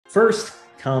First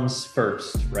comes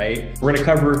first, right? We're going to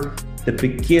cover the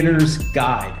beginner's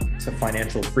guide to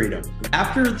financial freedom.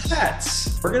 After that,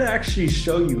 we're going to actually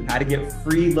show you how to get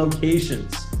free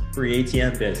locations for your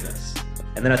ATM business.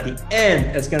 And then at the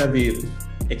end, it's going to be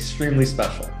extremely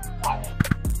special.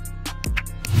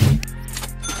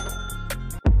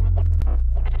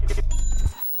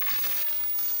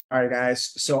 All right,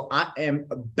 guys. So I am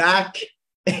back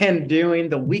and doing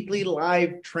the weekly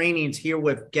live trainings here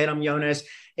with Get 'em Jonas,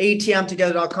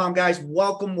 ATMtogether.com. Guys,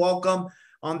 welcome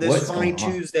on this fine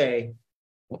Tuesday.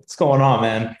 What's going on,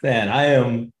 man? Man, I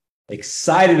am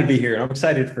excited to be here. I'm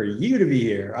excited for you to be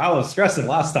here. I was stressing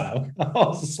last time. I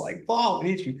was just like, Paul, we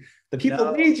need you. The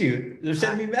people need you. They're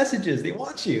sending me messages. They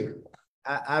want you.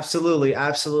 Absolutely.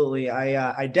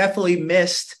 I definitely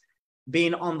missed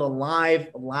being on the live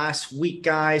last week,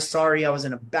 guys. Sorry, I was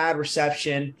in a bad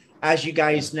reception. As you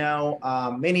guys know,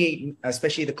 many,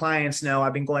 especially the clients know,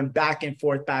 I've been going back and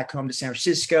forth back home to San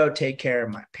Francisco, take care of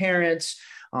my parents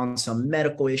on some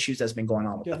medical issues that's been going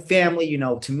on with the family. You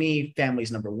know, to me,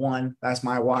 family's number one. That's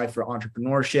my why for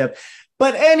entrepreneurship.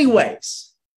 But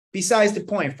anyways, besides the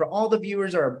point, for all the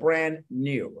viewers that are brand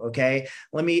new, okay,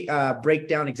 let me break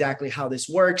down exactly how this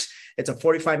works. It's a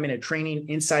 45-minute training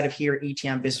inside of here,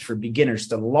 ATM Business for Beginners,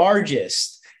 the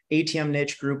largest ATM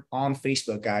niche group on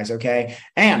Facebook, guys, okay?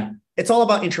 And it's all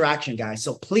about interaction, guys.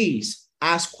 So please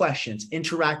ask questions,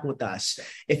 interact with us.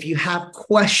 If you have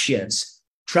questions,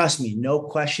 trust me, no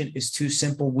question is too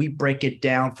simple. We break it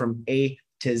down from A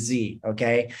to Z,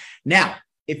 okay? Now,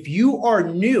 if you are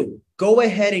new, go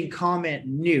ahead and comment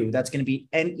new. That's going to be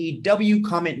NEW,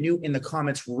 comment new in the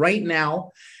comments right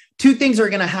now. Two things are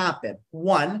going to happen.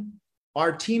 One,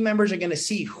 our team members are going to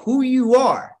see who you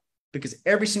are, because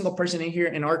every single person in here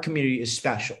in our community is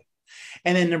special.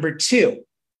 And then number two,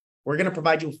 we're going to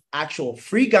provide you with actual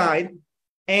free guide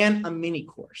and a mini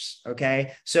course.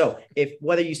 Okay. So if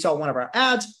whether you saw one of our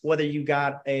ads, whether you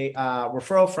got a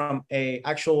referral from a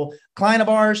actual client of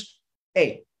ours,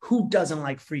 hey, who doesn't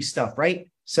like free stuff,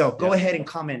 right? So go ahead and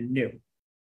comment new.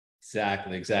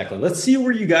 Exactly. Let's see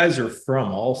where you guys are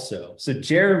from also. So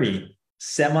Jeremy,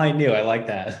 semi-new. I like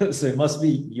that. So it must be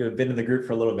you have been in the group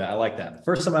for a little bit. I like that.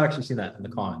 First time I've actually seen that in the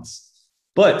comments.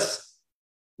 But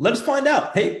let's find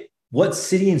out. Hey, what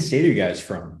city and state are you guys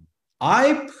from?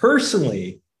 I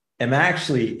personally am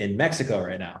actually in Mexico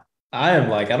right now. I am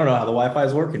like, I don't know how the Wi-Fi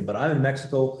is working, but I'm in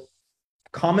Mexico.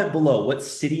 Comment below what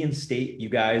city and state you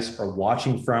guys are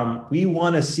watching from. We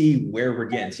want to see where we're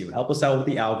getting to. Help us out with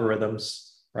the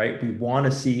algorithms, right? We want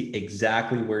to see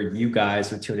exactly where you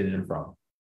guys are tuning in from.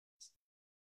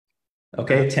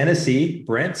 Okay, Tennessee,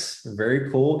 Brent, very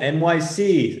cool.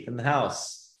 NYC in the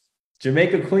house.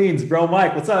 Jamaica, Queens, bro,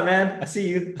 Mike, what's up, man? I see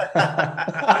you.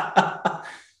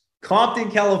 Compton,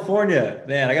 California.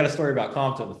 Man, I got a story about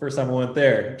Compton. The first time I went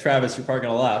there, Travis, you're probably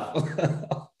gonna laugh.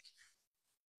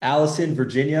 Allison,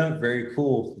 Virginia, very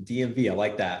cool. DMV, I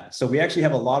like that. So we actually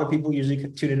have a lot of people usually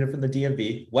tuning in from the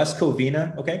DMV. West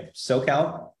Covina, okay,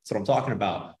 SoCal, that's what I'm talking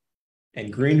about.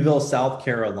 And Greenville, South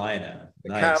Carolina.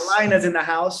 Nice. Carolina's in the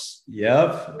house.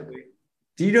 Yep.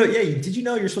 Do you know? Yeah. Did you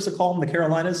know you're supposed to call them the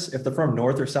Carolinas if they're from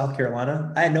North or South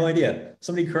Carolina? I had no idea.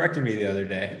 Somebody corrected me the other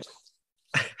day.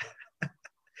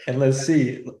 And let's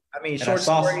see. I mean, short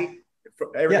story.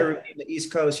 Everybody in the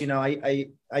East Coast, you know, I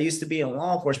used to be in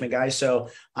law enforcement, guys. So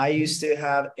I used to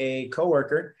have a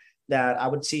coworker that I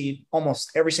would see almost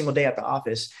every single day at the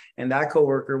office. And that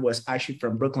coworker was actually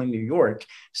from Brooklyn, New York.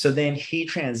 So then he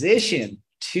transitioned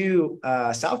to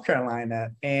South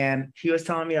Carolina, and he was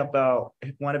telling me about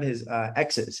one of his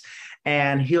exes,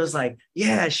 and he was like,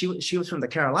 yeah, she was from the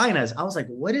Carolinas. I was like,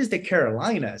 what is the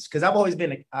Carolinas? Because I've always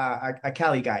been a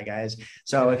Cali guy, guys.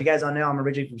 So if you guys don't know, I'm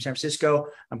originally from San Francisco.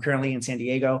 I'm currently in San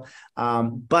Diego.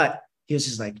 But he was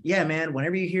just like, yeah, man,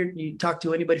 whenever you talk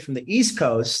to anybody from the East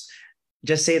Coast,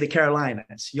 just say the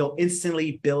Carolinas. You'll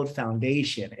instantly build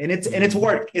foundation. And it's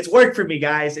worked. It's worked for me,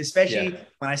 guys, especially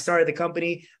when I started the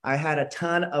company. I had a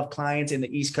ton of clients in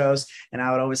the East Coast, and I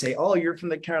would always say, oh, you're from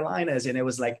the Carolinas. And it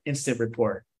was like instant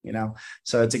rapport, you know?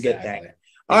 So it's a good thing.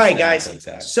 All right, guys.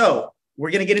 So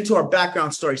we're going to get into our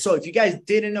background story. So if you guys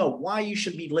didn't know why you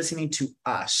should be listening to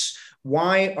us,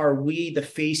 why are we the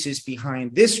faces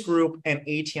behind this group and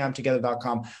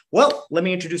ATMtogether.com? Well, let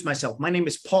me introduce myself. My name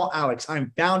is Paul Alex.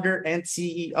 I'm founder and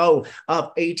CEO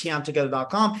of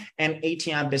ATMtogether.com and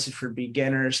ATM Business for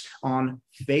Beginners on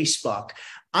Facebook.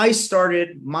 I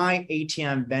started my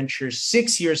ATM venture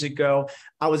 6 years ago.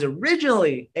 I was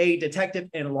originally a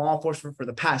detective in law enforcement for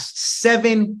the past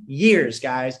 7 years,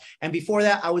 guys. And before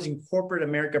that, I was in corporate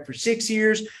America for 6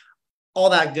 years, all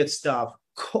that good stuff.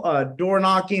 Door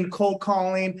knocking, cold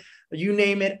calling, you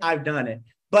name it, I've done it.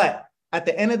 But at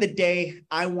the end of the day,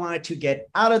 I wanted to get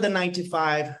out of the 9 to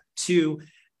 5 to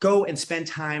go and spend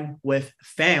time with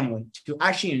family, to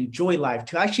actually enjoy life,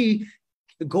 to actually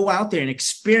go out there and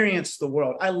experience the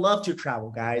world. I love to travel,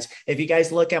 guys. If you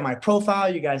guys look at my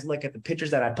profile, you guys look at the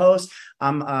pictures that I post,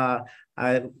 I'm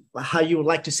how you would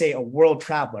like to say, a world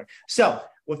traveler. So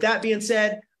with that being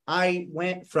said, I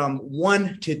went from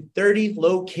 1 to 30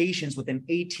 locations within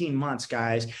 18 months,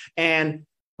 guys. And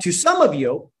to some of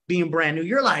you being brand new,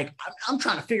 you're like, I'm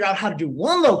trying to figure out how to do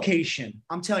one location.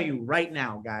 I'm telling you right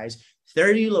now, guys,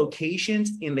 30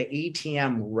 locations in the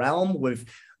ATM realm with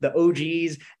the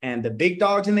OGs and the big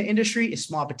dogs in the industry is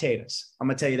small potatoes. I'm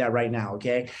going to tell you that right now.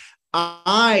 Okay.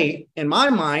 In my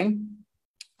mind,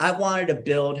 I wanted to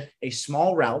build a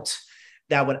small route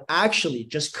that would actually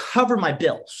just cover my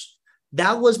bills.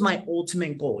 That was my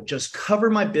ultimate goal, just cover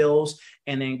my bills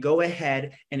and then go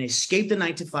ahead and escape the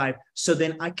 9 to 5. So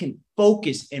then I can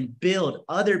focus and build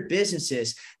other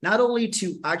businesses, not only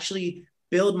to actually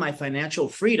build my financial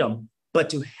freedom, but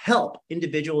to help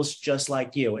individuals just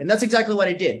like you. And that's exactly what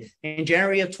I did. In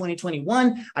January of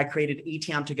 2021, I created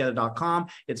ATMtogether.com.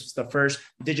 It's the first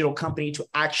digital company to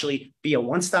actually be a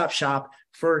one-stop shop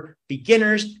for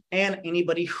beginners and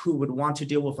anybody who would want to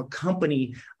deal with a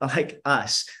company like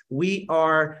us. We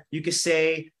are, you could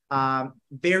say,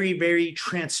 very, very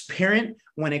transparent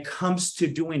when it comes to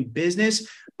doing business,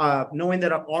 knowing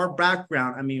that our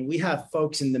background, I mean, we have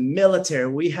folks in the military,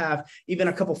 we have even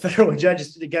a couple federal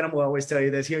judges. Again, will always tell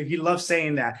you this. He loves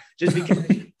saying that just because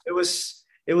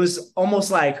it was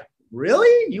almost like,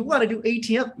 really? You want to do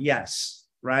ATM? Yes.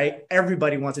 Right?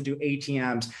 Everybody wants to do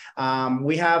ATMs.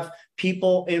 We have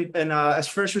people as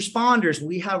first responders.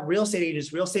 We have real estate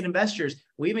agents, real estate investors.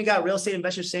 We even got real estate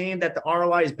investors saying that the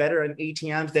ROI is better in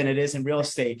ATMs than it is in real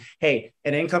estate. Hey,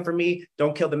 an income for me,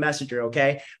 don't kill the messenger,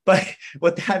 okay? But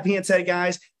with that being said,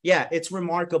 guys, yeah, it's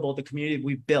remarkable the community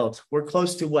we've built. We're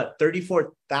close to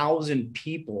 34,000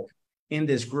 people in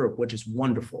this group, which is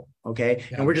wonderful, okay?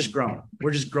 Yeah. And we're just growing.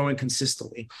 We're just growing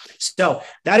consistently. So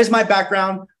that is my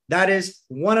background. That is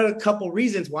one of a couple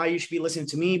reasons why you should be listening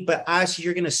to me. But as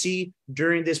you're going to see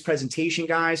during this presentation,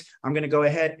 guys, I'm going to go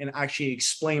ahead and actually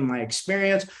explain my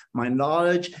experience, my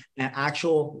knowledge, and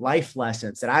actual life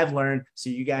lessons that I've learned so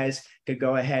you guys could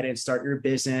go ahead and start your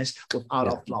business without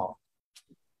a flaw.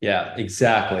 Yeah,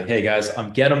 exactly. Hey, guys,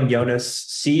 I'm Gedem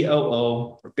Jonas,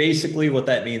 COO. Basically, what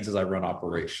that means is I run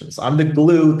operations. I'm the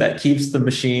glue that keeps the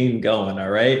machine going,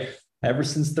 all right? Ever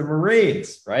since the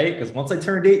Marines, right? Because once I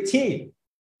turned 18,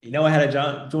 I had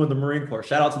to join the Marine Corps.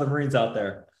 Shout out to the Marines out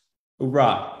there.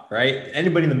 Hoorah, right?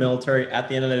 Anybody in the military, at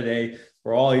the end of the day,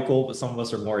 we're all equal, but some of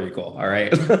us are more equal, all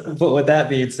right? But with that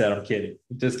being said, I'm kidding.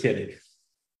 Just kidding.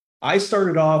 I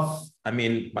started off,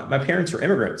 my parents were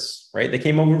immigrants, right? They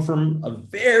came over from a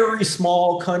very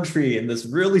small country in this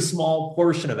really small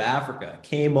portion of Africa.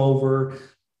 Came over.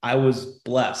 I was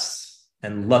blessed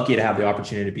and lucky to have the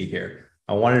opportunity to be here.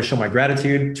 I wanted to show my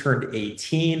gratitude, turned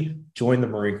 18, joined the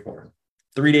Marine Corps.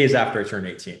 3 days after I turned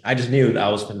 18, I just knew that I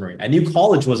was for the Marine. I knew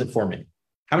college wasn't for me.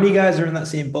 How many of you guys are in that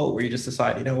same boat where you just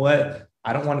decide, you know what?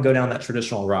 I don't want to go down that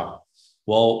traditional route.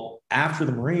 Well, after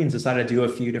the Marines, decided to do a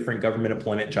few different government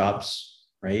employment jobs,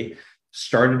 right?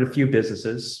 Started a few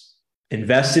businesses,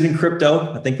 invested in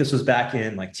crypto. I think this was back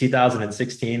in like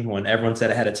 2016 when everyone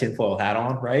said I had a tinfoil hat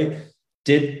on, right? I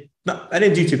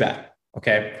didn't do too bad.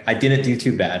 Okay. I didn't do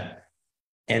too bad.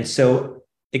 And so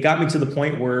it got me to the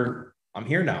point where I'm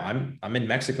here now. I'm in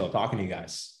Mexico talking to you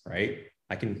guys, right?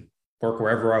 I can work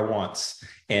wherever I want.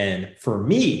 And for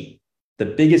me, the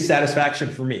biggest satisfaction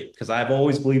for me, because I've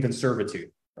always believed in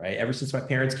servitude, right? Ever since my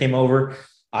parents came over,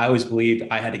 I always believed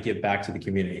I had to give back to the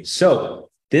community. So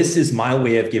this is my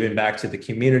way of giving back to the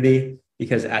community,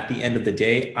 because at the end of the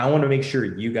day, I want to make sure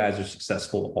you guys are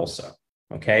successful also,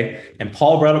 okay? And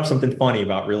Paul brought up something funny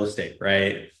about real estate,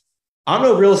 right? I'm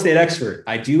no real estate expert.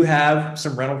 I do have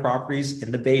some rental properties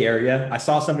in the Bay Area. I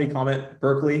saw somebody comment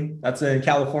Berkeley. That's in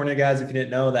California, guys. If you didn't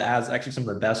know, that has actually some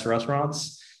of the best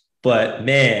restaurants. But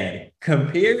man,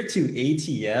 compared to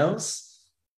ATMs,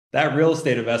 that real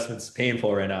estate investment's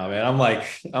painful right now, man. I'm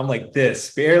like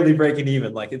this, barely breaking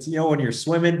even. Like it's, when you're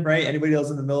swimming, right? Anybody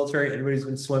else in the military, anybody's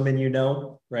been swimming,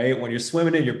 right? When you're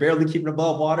swimming and you're barely keeping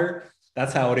above water,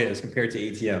 that's how it is compared to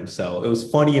ATM. So it was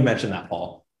funny you mentioned that,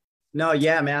 Paul. No,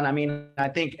 yeah, man. I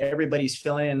think everybody's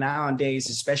feeling it nowadays,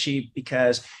 especially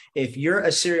because if you're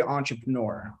a serial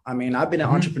entrepreneur, I've been an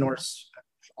entrepreneur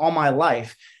all my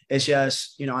life. It's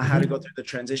just, I had to go through the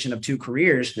transition of 2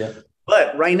 careers. Yeah.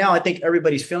 But right now, I think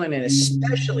everybody's feeling it,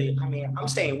 especially, I'm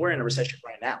saying we're in a recession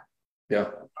right now. Yeah.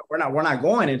 We're not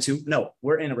going into, no,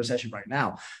 we're in a recession right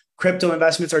now. Crypto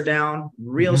investments are down.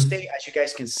 Real estate, as you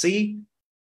guys can see,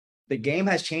 the game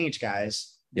has changed,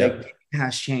 guys. The Yep. game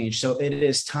has changed. So it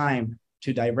is time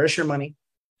to diverse your money,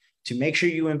 to make sure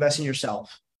you invest in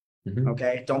yourself.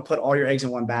 Okay. Don't put all your eggs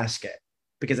in one basket,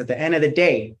 because at the end of the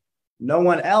day, no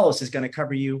one else is going to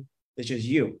cover you. It's just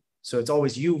you. So it's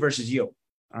always you versus you.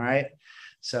 All right.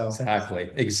 So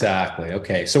Exactly.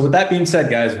 Okay. So with that being said,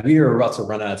 guys, we are about to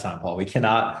run out of time, Paul. We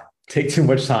cannot take too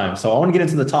much time. So I want to get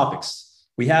into the topics.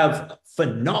 We have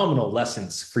phenomenal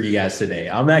lessons for you guys today.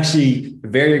 I'm actually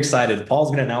very excited. Paul's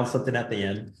going to announce something at the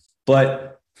end,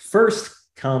 but first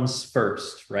comes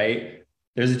first, right?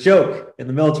 There's a joke in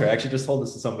the military. I actually just told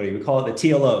this to somebody. We call it the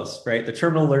TLOs, right? The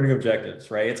terminal learning objectives,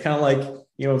 right? It's kind of like,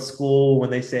 in school when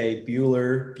they say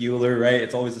Bueller, right?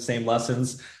 It's always the same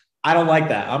lessons. I don't like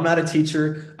that. I'm not a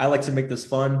teacher. I like to make this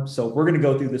fun. So we're going to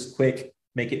go through this quick,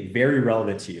 make it very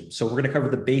relevant to you. So we're going to cover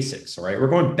the basics. All right. We're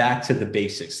going back to the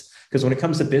basics, because when it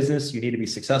comes to business, you need to be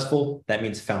successful. That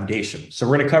means foundation. So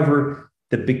we're going to cover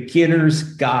the beginner's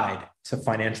guide to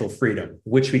financial freedom,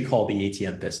 which we call the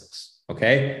ATM business.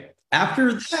 Okay.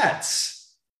 After that,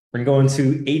 we're going to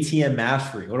go into ATM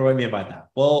mastery. What do I mean by that?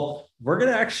 Well, we're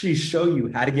going to actually show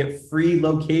you how to get free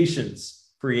locations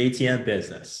for your ATM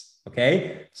business.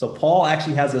 Okay. So Paul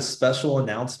actually has a special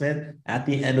announcement at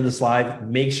the end of the slide.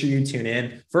 Make sure you tune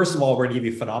in. First of all, we're going to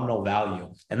give you phenomenal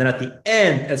value. And then at the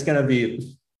end, it's going to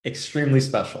be extremely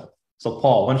special. So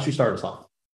Paul, why don't you start us off?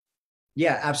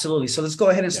 Yeah, absolutely. So let's go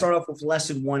ahead and start off with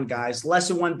lesson 1, guys.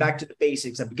 Lesson 1, back to the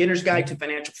basics, a beginner's guide to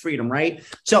financial freedom, right?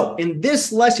 So in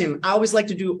this lesson, I always like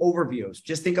to do overviews.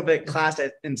 Just think of it class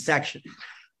in section.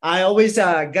 I always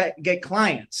get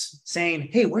clients saying,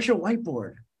 hey, where's your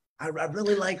whiteboard? I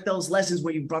really like those lessons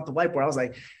where you brought the whiteboard. I was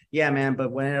like, yeah, man,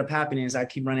 but what ended up happening is I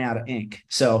keep running out of ink.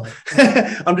 So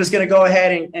I'm just going to go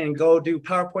ahead and go do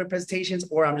PowerPoint presentations,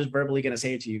 or I'm just verbally going to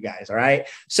say it to you guys. All right.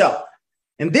 So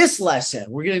in this lesson,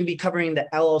 we're going to be covering the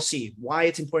LLC, why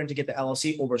it's important to get the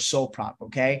LLC over sole prop.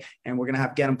 Okay. And we're going to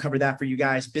have get them cover that for you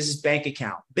guys. Business bank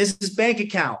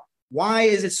account. Why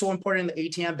is it so important in the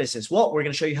ATM business? Well, we're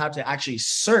going to show you how to actually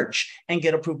search and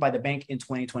get approved by the bank in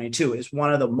 2022. It's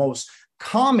one of the most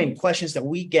common questions that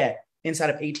we get inside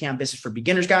of ATM business for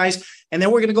beginners, guys. And then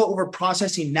we're going to go over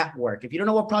processing network. If you don't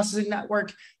know what processing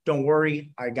network, don't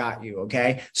worry, I got you.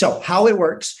 Okay. So how it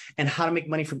works and how to make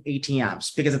money from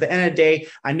ATMs, because at the end of the day,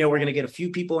 I know we're going to get a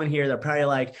few people in here that are probably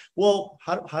like, well,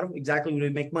 how do exactly do we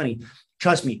make money?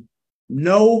 Trust me.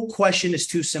 No question is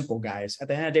too simple, guys. At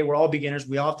the end of the day, we're all beginners.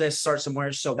 We all have to start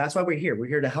somewhere. So that's why we're here. We're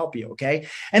here to help you. Okay.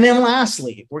 And then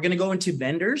lastly, we're going to go into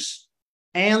vendors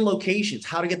and locations,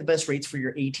 how to get the best rates for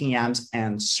your ATMs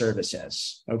and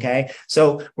services. Okay.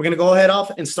 So we're going to go ahead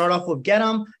off and start off with Get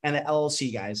 'em and the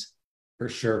LLC, guys. For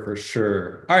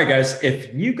sure. All right, guys,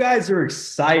 if you guys are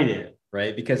excited,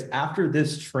 right? Because after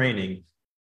this training,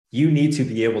 you need to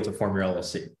be able to form your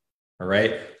LLC. All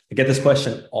right. I get this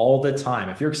question all the time.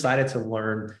 If you're excited to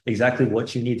learn exactly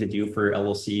what you need to do for your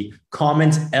LLC,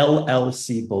 comment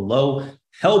LLC below.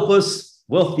 Help us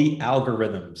with the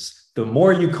algorithms. The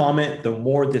more you comment, the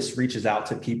more this reaches out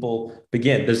to people.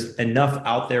 Again, there's enough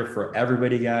out there for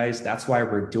everybody, guys. That's why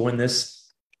we're doing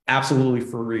this absolutely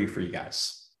free for you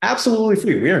guys. Absolutely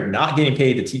free. We are not getting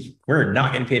paid to teach. We're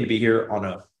not getting paid to be here on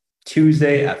a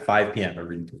Tuesday at 5 p.m.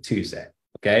 every Tuesday.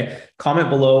 Okay. Comment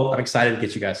below. I'm excited to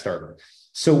get you guys started.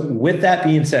 So with that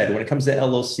being said, when it comes to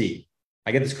LLC,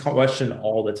 I get this question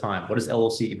all the time. What does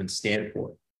LLC even stand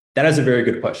for? That is a very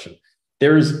good question.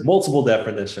 There's multiple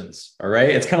definitions. All right.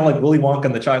 It's kind of like Willy Wonka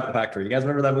and the Chocolate Factory. You guys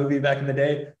remember that movie back in the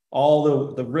day?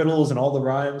 All the riddles and all the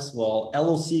rhymes. Well,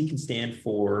 LLC can stand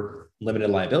for limited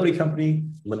liability company,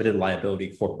 limited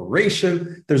liability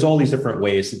corporation. There's all these different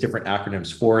ways, different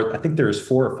acronyms for it. I think there's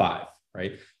 4 or 5,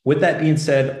 right? With that being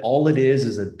said, all it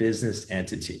is a business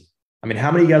entity. I mean,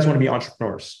 how many of you guys want to be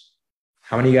entrepreneurs?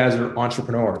 How many of you guys are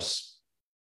entrepreneurs?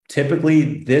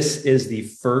 Typically, this is the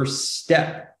first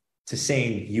step to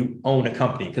saying you own a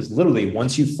company, because literally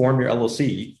once you form your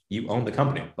LLC, you own the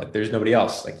company. Like there's nobody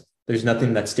else. Like there's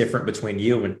nothing that's different between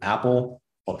you and Apple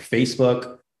or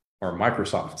Facebook or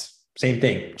Microsoft. Same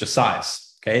thing, just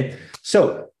size. Okay.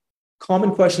 So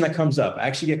common question that comes up. I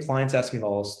actually get clients asking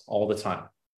all the time.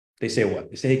 They say what?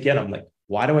 They say, again, I'm like,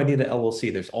 why do I need an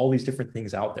LLC? There's all these different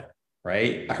things out there,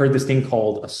 right? I heard this thing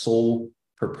called a sole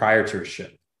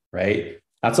proprietorship, right?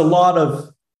 That's a lot of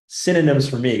synonyms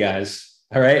for me, guys.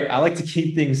 All right. I like to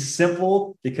keep things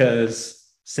simple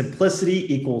because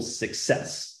simplicity equals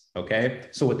success. Okay.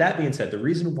 So with that being said, the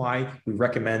reason why we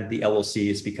recommend the LLC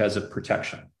is because of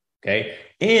protection. Okay.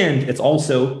 And it's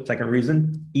also, second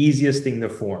reason, easiest thing to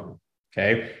form.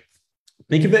 Okay.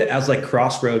 Think of it as like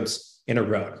crossroads in a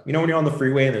road. You know, when you're on the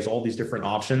freeway and there's all these different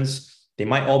options, They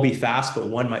might all be fast, but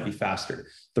one might be faster.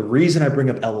 The reason I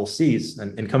bring up LLCs,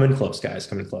 and come in close, guys,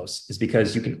 come in close, is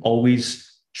because you can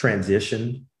always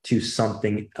transition to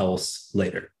something else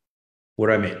later. What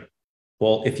do I mean?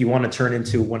 Well, if you want to turn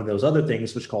into one of those other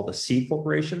things, which is called a C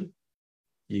corporation,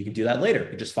 you can do that later.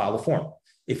 You just file a form.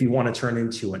 If you want to turn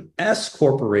into an S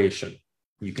corporation,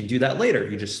 you can do that later.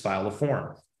 You just file a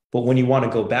form. But when you want to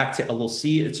go back to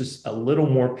LLC, it's just a little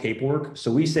more paperwork.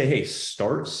 So we say, hey,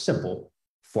 start simple,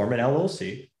 form an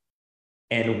LLC.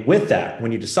 And with that,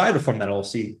 when you decide to form that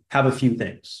LLC, have a few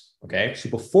things. Okay. So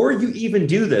before you even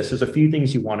do this, there's a few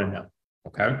things you want to know.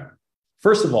 Okay.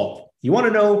 First of all, you want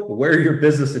to know where your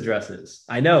business address is.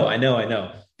 I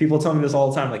know. People tell me this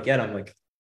all the time. Like, yeah, I'm like,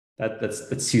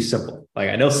 that's too simple. Like,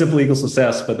 I know simple equals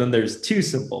success, but then there's too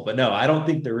simple. But no, I don't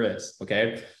think there is.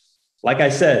 Okay. Like I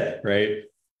said, right?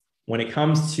 When it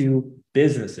comes to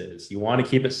businesses, you want to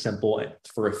keep it simple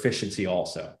for efficiency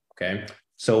also. Okay.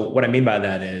 So what I mean by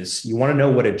that is you want to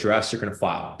know what address you're going to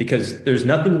file, because there's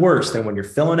nothing worse than when you're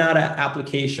filling out an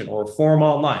application or a form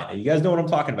online, and you guys know what I'm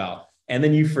talking about, and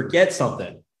then you forget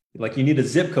something, like you need a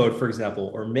zip code, for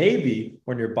example, or maybe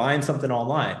when you're buying something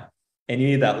online and you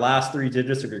need that last 3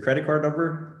 digits of your credit card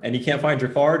number and you can't find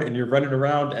your card and you're running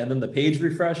around and then the page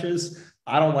refreshes.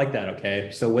 I don't like that.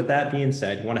 Okay. So with that being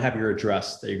said, you want to have your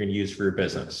address that you're going to use for your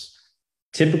business.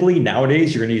 Typically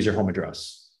nowadays, you're going to use your home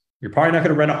address. You're probably not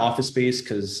going to rent an office space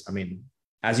because, I mean,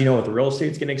 as you know, with the real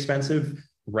estate's getting expensive,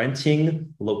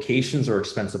 renting locations are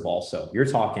expensive also. You're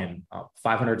talking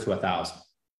 500 to 1,000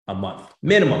 a month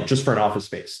minimum just for an office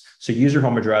space. So use your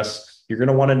home address. You're going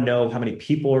to want to know how many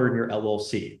people are in your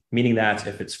LLC, meaning that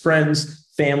if it's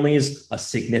friends, families, a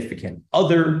significant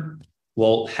other,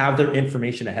 will have their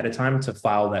information ahead of time to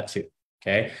file that too.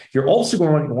 Okay. You're also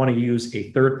going to want to use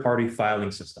a third-party filing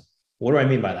system. What do I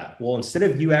mean by that? Well, instead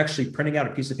of you actually printing out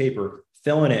a piece of paper,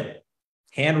 filling it,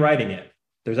 handwriting it,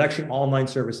 there's actually online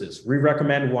services. We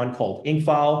recommend one called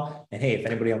InkFile. And hey, if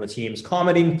anybody on the team is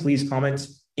commenting, please comment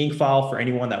InkFile for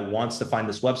anyone that wants to find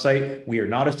this website. We are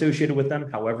not associated with them.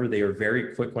 However, they are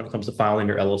very quick when it comes to filing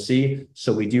your LLC.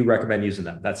 So we do recommend using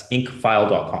them. That's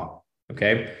inkfile.com.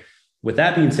 Okay. With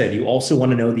that being said, you also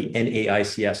want to know the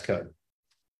NAICS code.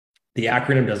 The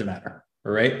acronym doesn't matter.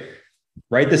 All right.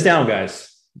 Write this down, guys.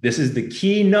 This is the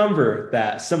key number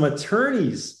that some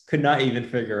attorneys could not even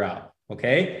figure out.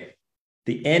 Okay.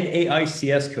 The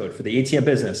NAICS code for the ATM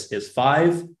business is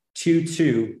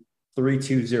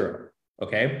 522320.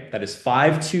 Okay. That is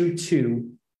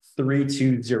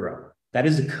 522320. That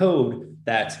is a code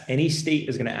that any state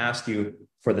is going to ask you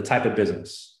for the type of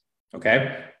business.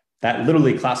 Okay. That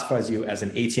literally classifies you as an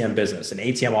ATM business, an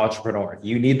ATM entrepreneur.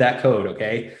 You need that code.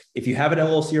 Okay. If you have an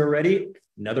LLC already,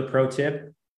 another pro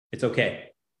tip, it's okay.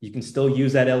 You can still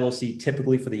use that LLC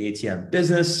typically for the ATM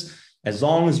business as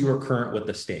long as you are current with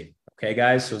the state. Okay,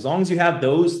 guys. So as long as you have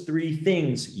those 3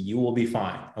 things, you will be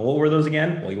fine. And what were those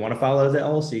again? Well, you want to file it as an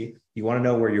LLC. You want to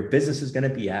know where your business is going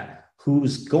to be at,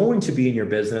 who's going to be in your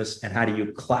business, and how do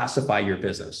you classify your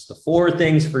business. The 4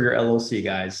 things for your LLC,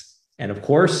 guys. And of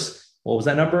course, what was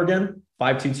that number again?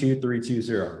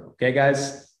 522320. Okay,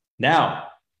 guys. Now,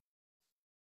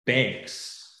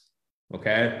 banks.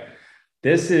 Okay.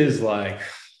 This is like,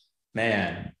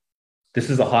 man, this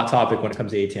is a hot topic when it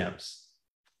comes to ATMs.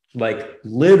 Like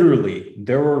literally,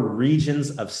 there are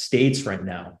regions of states right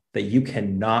now that you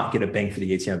cannot get a bank for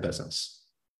the ATM business.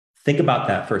 Think about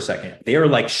that for a second. They are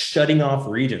like shutting off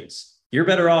regions. You're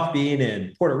better off being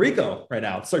in Puerto Rico right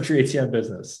now to start your ATM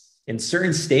business. In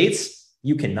certain states,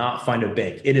 you cannot find a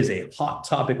bank. It is a hot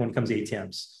topic when it comes to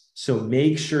ATMs. So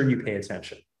make sure you pay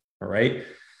attention. All right.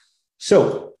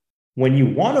 So when you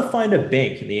want to find a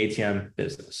bank in the ATM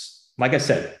business, like I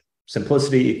said,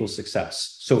 simplicity equals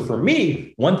success. So for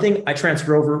me, one thing I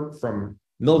transferred over from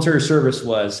military service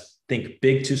was think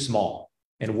big to small.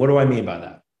 And what do I mean by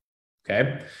that?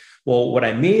 Okay. Well, what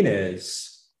I mean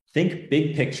is think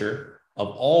big picture of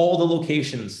all the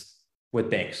locations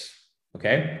with banks.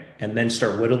 Okay. And then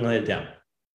start whittling it down.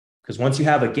 Because once you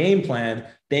have a game plan,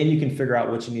 then you can figure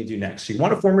out what you need to do next. So you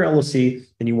want to form your LLC,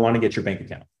 then you want to get your bank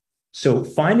account. So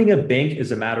finding a bank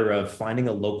is a matter of finding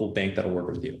a local bank that'll work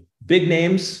with you. Big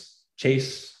names,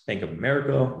 Chase, Bank of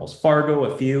America, Wells Fargo,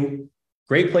 a few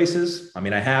great places. I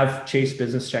mean, I have Chase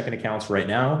business checking accounts right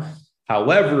now.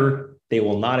 However, they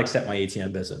will not accept my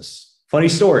ATM business. Funny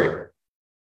story.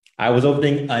 I was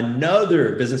opening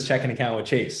another business checking account with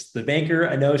Chase. The banker,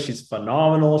 I know she's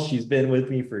phenomenal. She's been with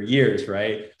me for years,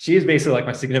 right? She is basically like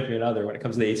my significant other when it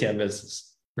comes to the ATM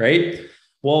business, right?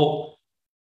 Well,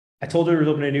 I told her to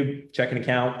open a new checking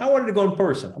account. I wanted to go in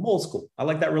person. I'm old school. I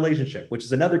like that relationship, which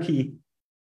is another key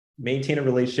maintain a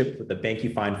relationship with the bank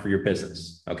you find for your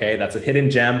business. Okay. That's a hidden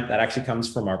gem that actually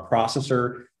comes from our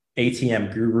processor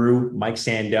ATM guru, Mike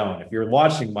Sandone. If you're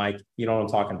watching, Mike, you know what I'm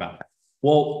talking about.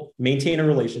 Well, maintain a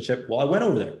relationship. Well, I went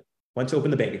over there, went to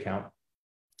open the bank account.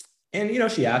 And,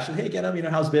 she asked, hey, get him,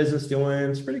 how's business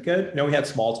doing? It's pretty good. We had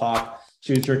small talk.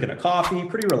 She was drinking a coffee,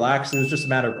 pretty relaxed. It was just a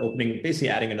matter of opening, basically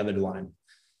adding another line.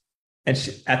 And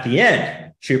at the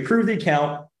end, she approved the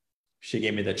account. She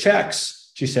gave me the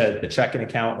checks. She said the checking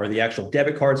account or the actual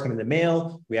debit card's coming in the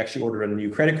mail. We actually ordered a new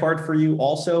credit card for you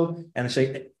also. And she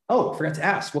said, oh, I forgot to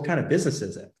ask, what kind of business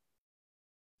is it?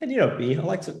 And me, I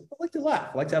like to laugh.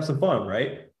 I like to have some fun,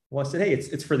 right? Well, I said, hey,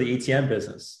 it's for the ATM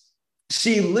business.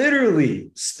 She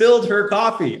literally spilled her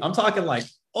coffee. I'm talking like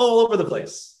all over the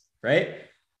place, right?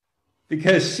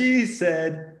 Because she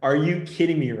said, are you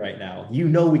kidding me right now?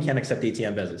 We can't accept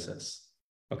ATM businesses.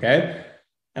 Okay.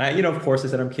 And I, of course I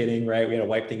said, I'm kidding, right? We had to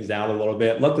wipe things down a little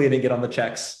bit. Luckily I didn't get on the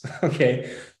checks.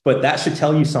 Okay. But that should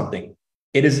tell you something.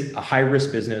 It is a high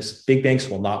risk business. Big banks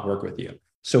will not work with you.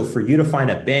 So for you to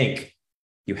find a bank,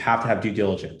 you have to have due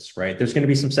diligence, right? There's going to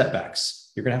be some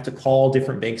setbacks. You're going to have to call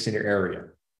different banks in your area.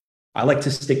 I like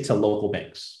to stick to local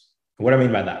banks. What do I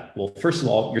mean by that? Well, first of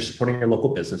all, you're supporting your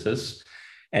local businesses.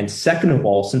 And second of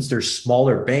all, since they're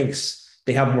smaller banks,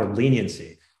 they have more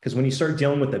leniency. Because when you start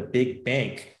dealing with a big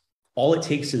bank, all it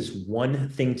takes is one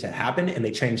thing to happen and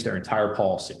they change their entire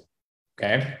policy.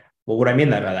 Okay. Well, what do I mean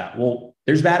by that? Well,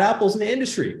 there's bad apples in the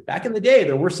industry. Back in the day,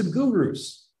 there were some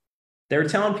gurus. They were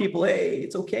telling people, hey,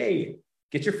 it's okay.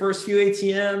 Get your first few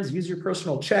ATMs, use your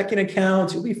personal checking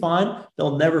accounts. You'll be fine.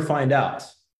 They'll never find out.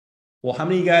 Well, how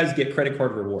many of you guys get credit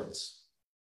card rewards?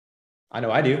 I know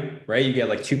I do, right? You get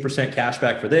like 2% cash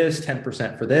back for this,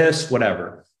 10% for this,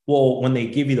 whatever. Well, when they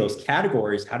give you those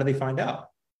categories, how do they find out?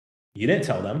 You didn't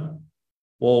tell them.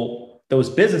 Well, those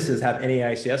businesses have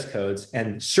NAICS codes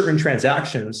and certain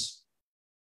transactions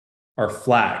are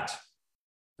flagged.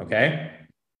 Okay.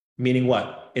 Meaning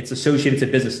what? It's associated to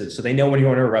businesses. So they know when you're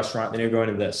going to a restaurant, they know you're going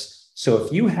to this. So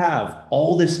if you have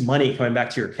all this money coming back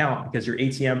to your account because your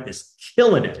ATM is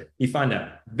killing it, you find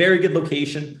a very good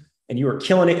location and you are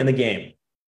killing it in the game.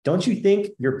 Don't you think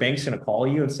your bank's going to call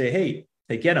you and say, hey,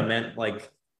 they get them, man. Like,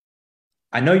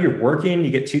 I know you're working,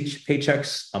 you get 2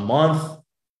 paychecks a month,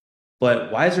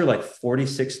 but why is there like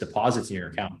 46 deposits in your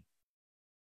account?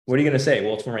 What are you going to say?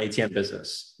 Well, it's for my ATM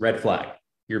business. Red flag.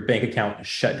 Your bank account is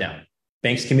shut down.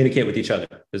 Banks communicate with each other.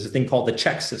 There's a thing called the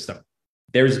check system.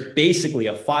 There's basically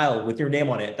a file with your name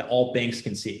on it that all banks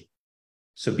can see.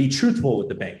 So be truthful with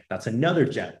the bank. That's another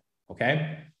gem,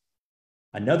 okay?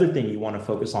 Another thing you want to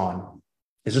focus on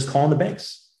is just calling the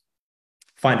banks.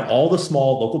 Find all the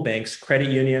small local banks, credit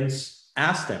unions,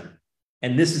 ask them.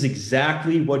 And this is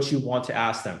exactly what you want to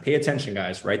ask them. Pay attention,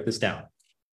 guys. Write this down.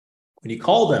 When you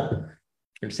call them,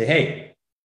 you're going to say, hey,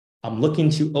 I'm looking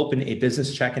to open a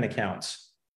business checking account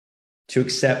to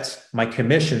accept my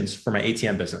commissions for my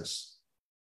ATM business.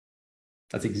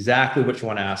 That's exactly what you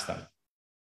want to ask them.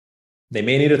 They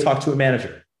may need to talk to a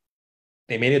manager.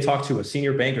 They may need to talk to a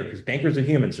senior banker because bankers are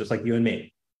humans, just like you and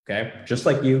me. Okay. Just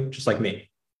like you, just like me.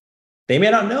 They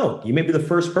may not know. You may be the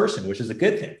first person, which is a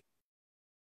good thing,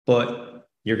 but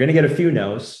you're going to get a few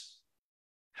no's.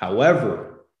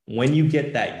 However, when you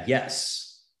get that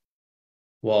yes,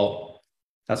 well,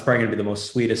 that's probably going to be the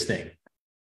most sweetest thing.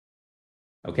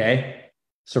 Okay.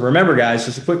 So remember, guys,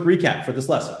 just a quick recap for this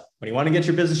lesson. When you want to get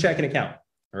your business checking account,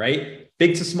 all right,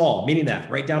 big to small, meaning that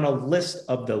write down a list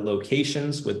of the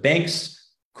locations with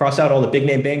banks, cross out all the big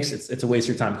name banks. It's a waste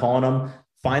of your time calling them.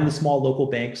 Find the small local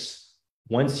banks.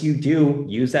 Once you do,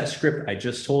 use that script I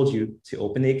just told you to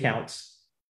open the accounts.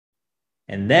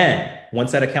 And then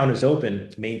once that account is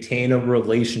open, maintain a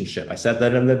relationship. I said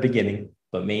that in the beginning,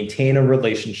 but maintain a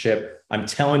relationship. I'm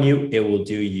telling you, it will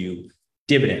do you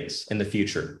dividends in the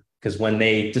future. Because when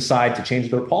they decide to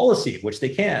change their policy, which they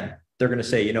can, they're going to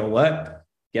say, you know what?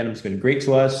 Getham's been great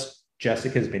to us.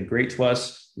 Jessica's been great to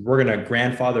us. We're going to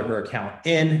grandfather her account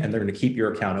in, and they're going to keep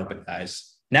your account open,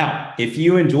 guys. Now, if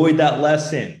you enjoyed that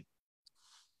lesson,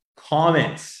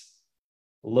 comment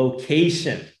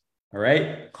location. All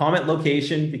right. Comment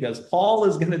location because Paul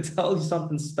is going to tell you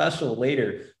something special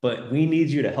later, but we need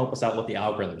you to help us out with the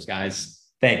algorithms, guys.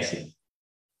 Thanks.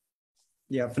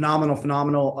 Yeah,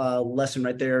 phenomenal lesson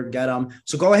right there. Get them.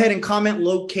 So go ahead and comment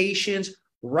locations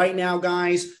right now,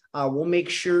 guys. We'll make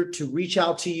sure to reach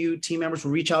out to you. Team members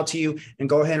will reach out to you and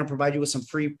go ahead and provide you with some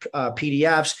free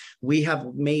PDFs. We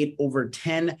have made over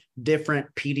 10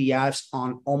 different PDFs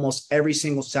on almost every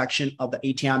single section of the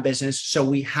ATM business. So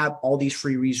we have all these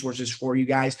free resources for you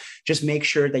guys. Just make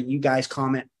sure that you guys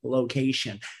comment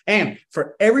location. And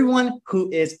for everyone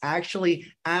who is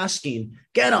actually asking,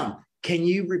 get them. Can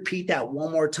you repeat that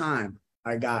one more time?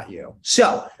 I got you.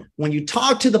 So when you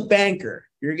talk to the banker,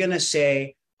 you're going to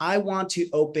say, I want to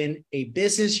open a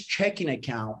business checking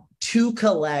account to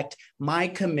collect my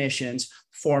commissions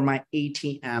for my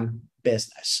ATM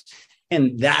business.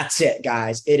 And that's it,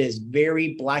 guys. It is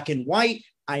very black and white.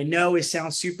 I know it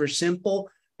sounds super simple,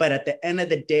 but at the end of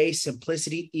the day,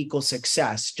 simplicity equals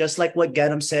success. Just like what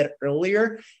Gedem said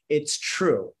earlier, it's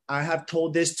true. I have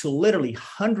told this to literally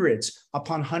hundreds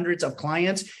upon hundreds of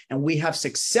clients, and we have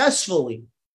successfully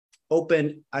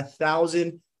opened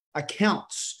 1,000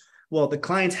 accounts. Well, the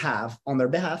clients have on their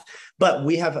behalf, but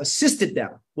we have assisted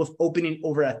them with opening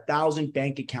over 1,000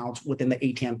 bank accounts within the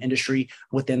ATM industry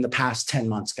within the past 10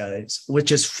 months, guys,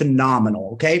 which is phenomenal.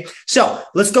 Okay. So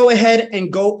let's go ahead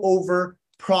and go over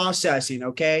processing.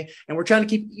 Okay. And we're trying to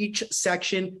keep each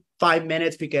section 5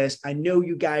 minutes because I know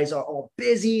you guys are all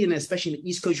busy, and especially in the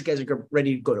East Coast, you guys are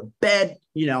ready to go to bed,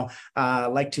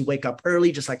 like to wake up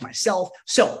early, just like myself.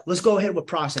 So let's go ahead with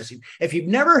processing. If you've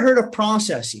never heard of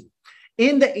processing,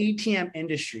 in the ATM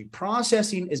industry,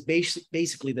 processing is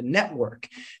basically the network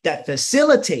that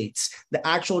facilitates the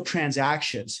actual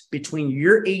transactions between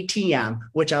your ATM,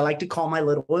 which I like to call my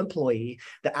little employee,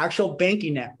 the actual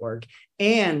banking network,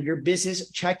 and your business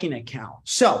checking account.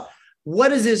 So what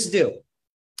does this do?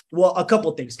 Well, a couple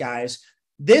of things, guys.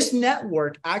 This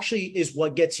network actually is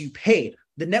what gets you paid.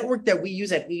 The network that we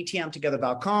use at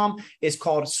atmtogether.com is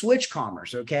called Switch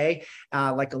Commerce, okay?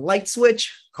 Like a light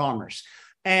switch commerce.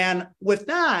 And with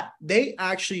that, they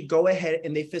actually go ahead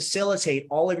and they facilitate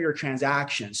all of your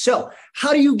transactions. So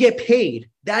how do you get paid?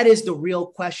 That is the real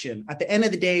question. At the end of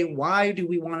the day, why do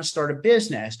we want to start a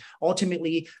business?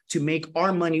 Ultimately, to make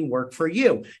our money work for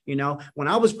you. When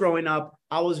I was growing up,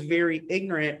 I was very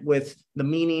ignorant with the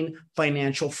meaning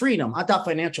financial freedom. I thought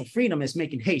financial freedom is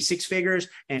making, 6 figures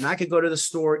and I could go to the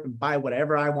store and buy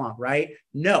whatever I want, right?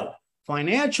 No,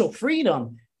 financial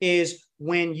freedom is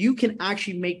when you can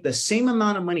actually make the same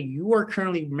amount of money you are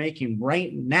currently making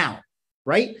right now,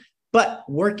 right? But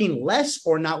working less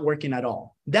or not working at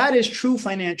all. That is true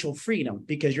financial freedom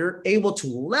because you're able to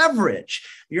leverage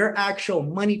your actual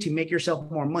money to make yourself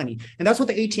more money. And that's what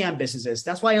the ATM business is.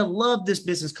 That's why I love this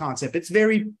business concept. It's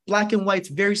very black and white. It's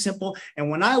very simple. And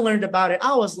when I learned about it,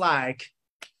 I was like,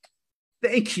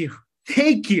 thank you.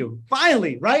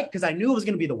 Finally, right? Because I knew it was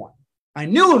going to be the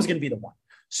one.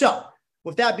 So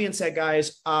with that being said,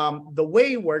 guys, the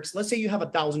way it works, let's say you have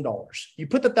 $1,000. You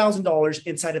put the $1,000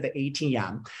 inside of the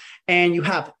ATM and you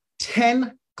have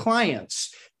 10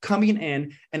 clients coming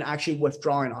in and actually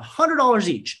withdrawing $100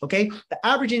 each, okay? The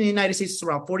average in the United States is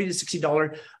around $40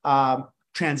 to $60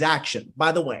 transaction,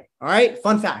 by the way, all right?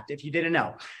 Fun fact, if you didn't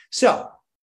know. So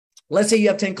let's say you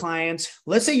have 10 clients.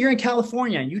 Let's say you're in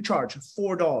California and you charge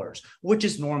 $4, which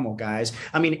is normal, guys.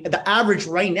 I mean, the average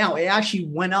right now, it actually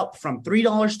went up from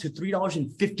 $3 to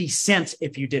 $3.50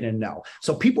 if you didn't know.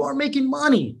 So people are making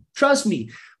money. Trust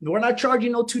me. We're not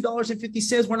charging no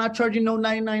 $2.50. We're not charging no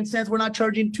 99 cents. We're not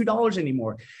charging $2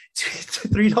 anymore.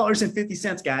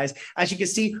 $3.50, guys. As you can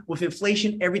see, with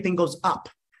inflation, everything goes up.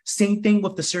 Same thing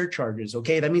with the surcharges,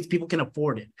 okay? That means people can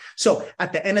afford it. So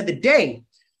at the end of the day,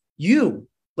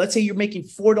 let's say you're making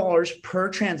 $4 per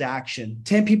transaction.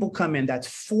 10 people come in, that's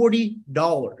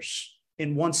 $40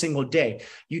 in one single day.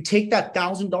 You take that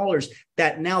 $1,000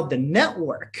 that now the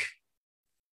network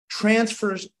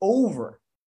transfers over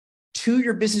to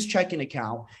your business checking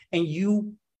account, and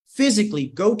you physically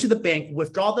go to the bank,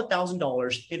 withdraw the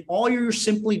 $1,000, and all you're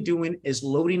simply doing is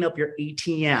loading up your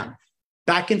ATM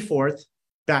back and forth,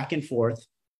 back and forth,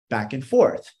 back and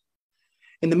forth.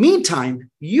 In the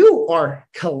meantime, you are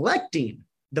collecting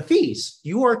the fees.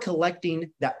 You are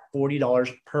collecting that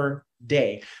 $40 per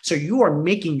day. So you are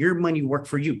making your money work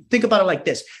for you. Think about it like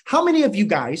this. How many of you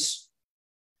guys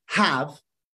have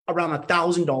around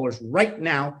 $1,000 right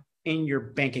now in your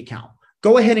bank account?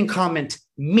 Go ahead and comment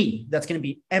me. That's going to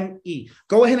be ME.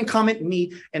 Go ahead and comment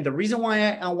me. And the reason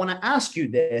why I want to ask you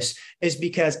this is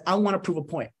because I want to prove a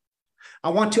point. I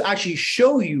want to actually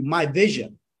show you my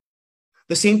vision.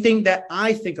 The same thing that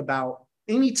I think about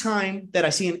anytime that I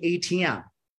see an ATM.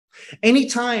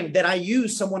 Anytime that I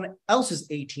use someone else's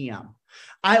ATM,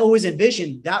 I always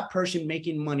envision that person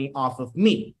making money off of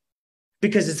me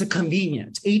because it's a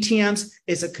convenience. ATMs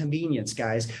is a convenience,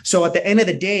 guys. So at the end of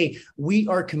the day, we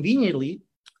are conveniently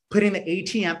putting the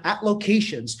ATM at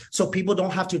locations so people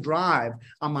don't have to drive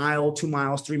a mile, 2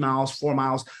 miles, 3 miles, 4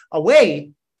 miles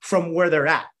away from where they're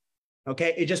at.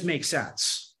 Okay, it just makes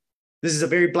sense. This is a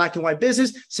very black and white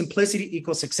business. Simplicity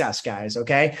equals success, guys.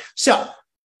 Okay, so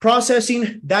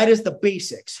processing, that is the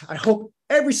basics. I hope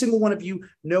Every single one of you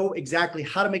know exactly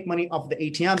how to make money off of the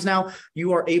ATMs now.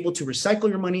 You are able to recycle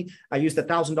your money. I used the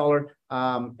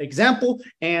 $1,000 example,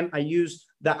 and I used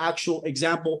the actual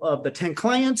example of the 10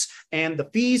 clients and the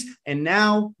fees. And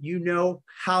now you know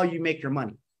how you make your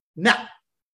money. Now,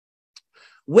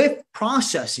 with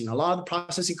processing, a lot of the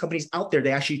processing companies out there,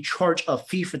 they actually charge a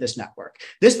fee for this network.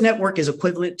 This network is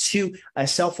equivalent to a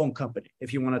cell phone company.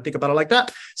 If you want to think about it like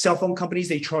that, cell phone companies,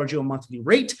 they charge you a monthly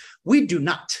rate. We do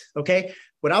not, okay?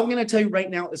 What I'm going to tell you right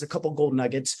now is a couple gold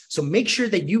nuggets. So make sure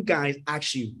that you guys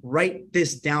actually write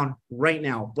this down right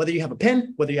now, whether you have a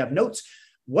pen, whether you have notes,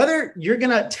 whether you're going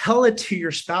to tell it to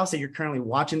your spouse that you're currently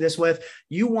watching this with.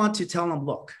 You want to tell them,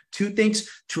 look, 2 things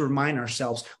to remind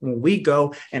ourselves when we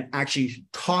go and actually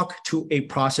talk to a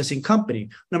processing company.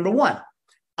 Number 1,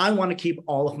 I want to keep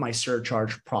all of my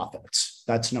surcharge profits.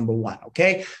 That's number 1.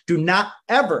 Okay. Do not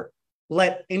ever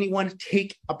let anyone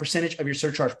take a percentage of your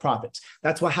surcharge profits.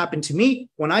 That's what happened to me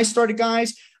when I started,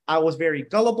 guys. I was very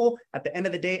gullible. At the end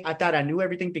of the day, I thought I knew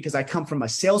everything because I come from a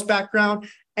sales background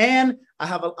and I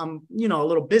have a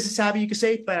little business savvy, you could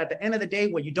say. But at the end of the day,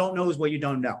 what you don't know is what you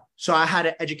don't know. So I had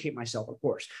to educate myself, of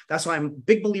course. That's why I'm a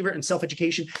big believer in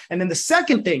self-education. And then the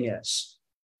second thing is,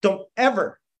 don't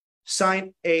ever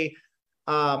sign a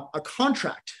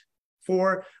contract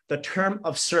for the term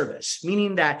of service,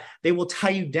 meaning that they will tie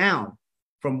you down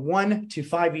from 1 to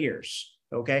 5 years.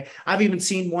 Okay. I've even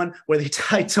seen one where they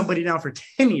tied somebody down for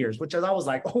 10 years, which I was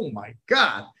like, oh my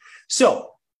God.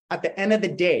 So at the end of the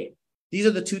day, these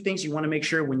are the 2 things you want to make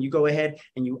sure when you go ahead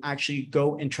and you actually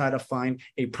go and try to find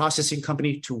a processing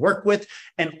company to work with.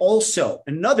 And also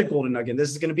another golden nugget, this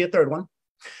is going to be a third one.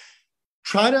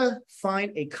 Try to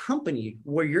find a company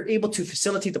where you're able to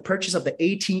facilitate the purchase of the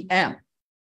ATM.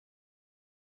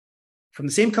 From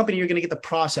the same company, you're going to get the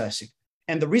processing.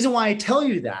 And the reason why I tell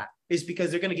you that is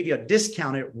because they're going to give you a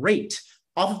discounted rate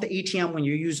off of the ATM when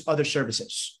you use other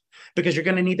services, because you're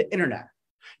going to need the internet.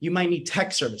 You might need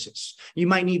tech services. You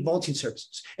might need vaulting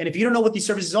services. And if you don't know what these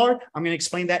services are, I'm going to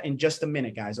explain that in just a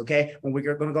minute, guys. Okay. When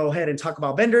we're going to go ahead and talk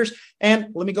about vendors, and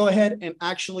let me go ahead and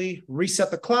actually reset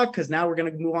the clock, because now we're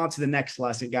going to move on to the next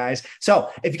lesson, guys. So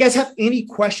if you guys have any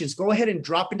questions, go ahead and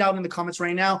drop it down in the comments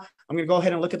right now. I'm going to go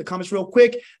ahead and look at the comments real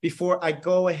quick before I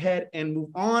go ahead and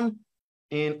move on.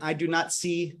 And I do not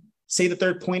say the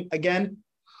third point again.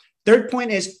 Third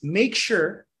point is make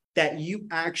sure that you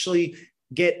actually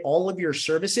get all of your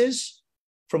services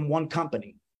from one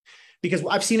company, because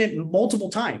I've seen it multiple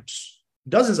times,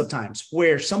 dozens of times,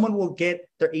 where someone will get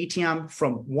their ATM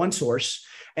from one source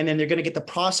and then they're going to get the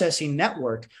processing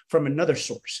network from another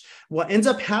source. What ends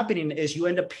up happening is you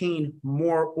end up paying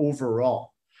more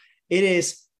overall. It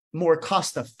is more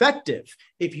cost effective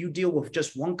if you deal with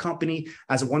just one company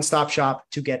as a one-stop shop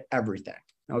to get everything.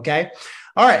 Okay.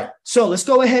 All right. So let's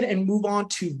go ahead and move on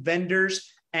to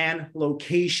vendors and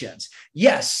locations.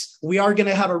 Yes, we are going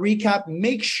to have a recap.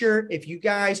 Make sure if you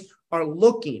guys are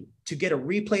looking to get a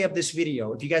replay of this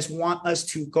video, if you guys want us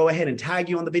to go ahead and tag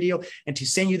you on the video and to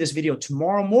send you this video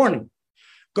tomorrow morning,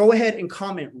 go ahead and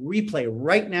comment replay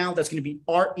right now. That's going to be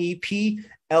REPLAY,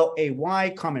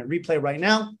 comment replay right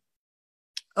now.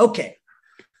 Okay.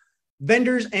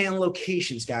 Vendors and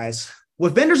locations, guys.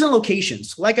 With vendors and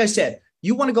locations, like I said,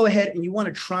 you want to go ahead and you want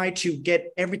to try to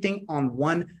get everything on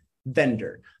one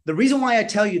vendor. The reason why I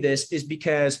tell you this is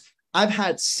because I've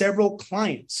had several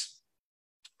clients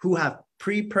who have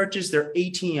pre-purchased their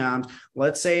ATMs,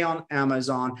 let's say on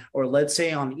Amazon or let's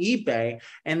say on eBay.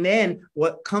 And then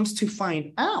what comes to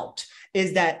find out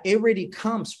is that it already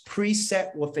comes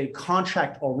preset with a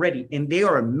contract already, and they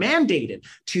are mandated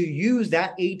to use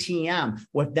that ATM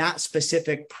with that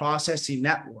specific processing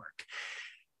network.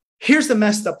 Here's the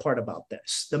messed up part about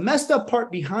this. The messed up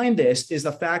part behind this is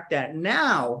the fact that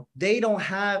now they don't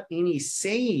have any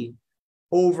say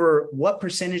over what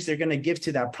percentage they're going to give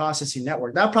to that processing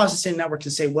network. That processing network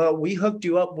can say, well, we hooked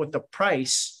you up with the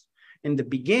price in the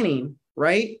beginning,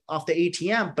 right, off the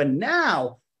ATM, but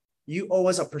now you owe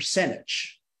us a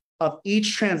percentage of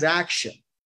each transaction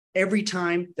every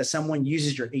time that someone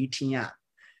uses your ATM.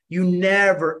 You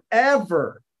never,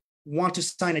 ever want to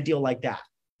sign a deal like that.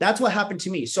 That's what happened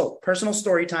to me. So personal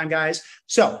story time, guys.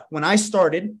 So when I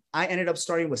started, I ended up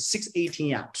starting with 6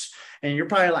 ATMs. And you're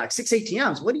probably like, 6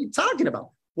 ATMs? What are you talking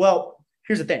about? Well,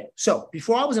 here's the thing. So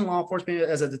before I was in law enforcement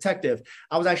as a detective,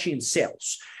 I was actually in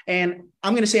sales. And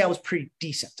I'm going to say I was pretty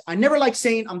decent. I never like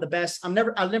saying I'm the best. I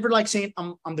never like saying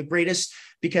I'm the greatest,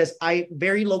 because I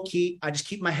very low key. I just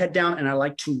keep my head down and I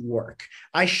like to work.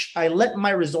 I let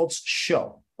my results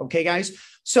show. Okay, guys.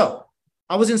 So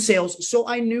I was in sales, so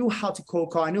I knew how to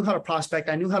cold call. I knew how to prospect.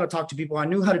 I knew how to talk to people. I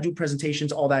knew how to do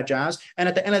presentations, all that jazz. And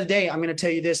at the end of the day, I'm going to tell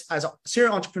you this as a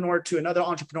serial entrepreneur to another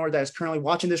entrepreneur that is currently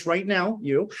watching this right now,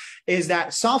 is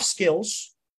that soft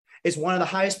skills is one of the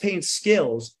highest paying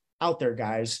skills out there,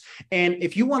 guys. And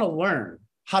if you want to learn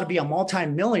how to be a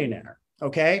multimillionaire,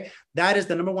 okay, that is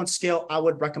the number one skill I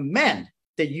would recommend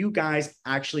that you guys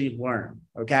actually learn,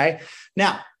 okay?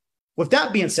 Now, with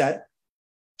that being said,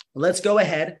 let's go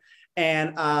ahead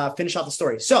and finish off the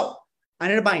story. So I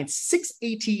ended up buying 6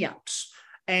 ATMs.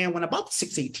 And when I bought the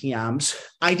 6 ATMs,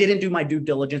 I didn't do my due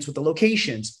diligence with the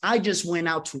locations. I just went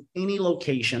out to any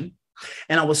location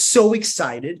and I was so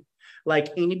excited,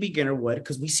 like any beginner would,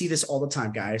 because we see this all the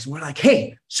time, guys. And we're like,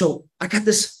 hey, so I got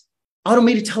this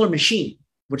automated teller machine,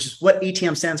 which is what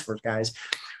ATM stands for, guys.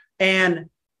 And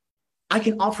I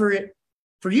can offer it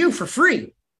for you for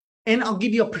free. And I'll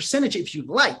give you a percentage if you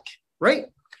like, right?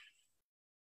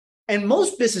 And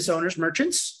most business owners,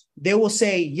 merchants, they will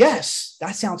say, yes,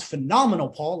 that sounds phenomenal,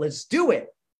 Paul. Let's do it.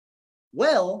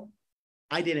 Well,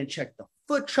 I didn't check the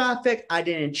foot traffic. I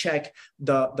didn't check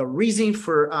the reasoning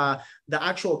for the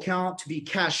actual account to be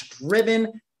cash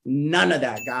driven. None of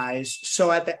that, guys.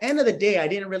 So at the end of the day, I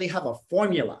didn't really have a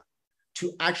formula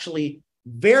to actually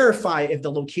verify if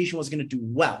the location was going to do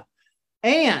well.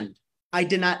 And I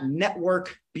did not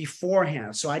network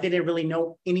beforehand. So I didn't really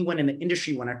know anyone in the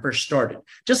industry when I first started,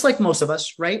 just like most of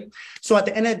us, right? So at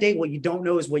the end of the day, what you don't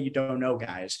know is what you don't know,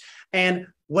 guys. And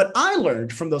what I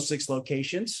learned from those 6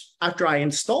 locations after I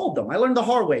installed them, I learned the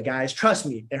hard way, guys. Trust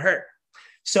me, it hurt.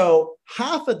 So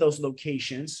half of those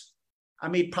locations, I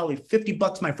made probably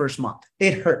 $50 my first month.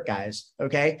 It hurt, guys,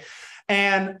 okay?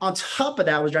 And on top of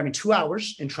that, I was driving 2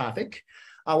 hours in traffic.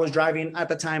 I was driving at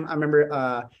the time, I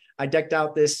remember I decked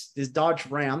out this Dodge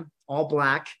Ram, all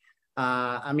black.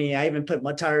 I mean, I even put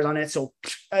mud tires on it. So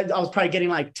I was probably getting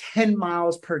like 10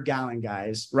 miles per gallon,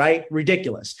 guys, right?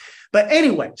 Ridiculous. But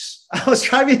anyways, I was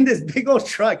driving this big old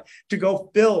truck to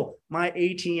go fill my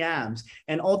ATMs.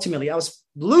 And ultimately, I was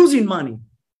losing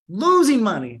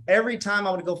money every time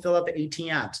I would go fill up the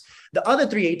ATMs. The other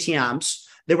 3 ATMs,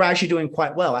 they were actually doing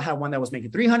quite well. I had one that was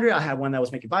making 300. I had one that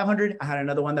was making 500. I had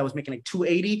another one that was making like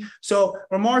 280. So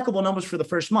remarkable numbers for the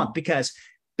first month, because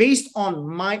based on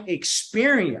my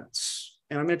experience,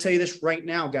 and I'm going to tell you this right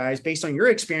now, guys, based on your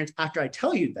experience after I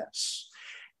tell you this,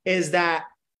 is that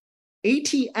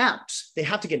ATMs, they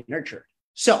have to get nurtured.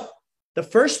 So the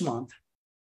first month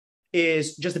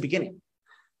is just the beginning.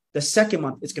 The second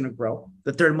month, it's going to grow.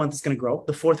 The third month, it's going to grow.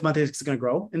 The fourth month, it's going to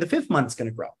grow. And the fifth month, it's going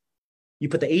to grow. You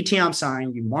put the ATM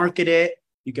sign, you market it,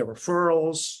 you get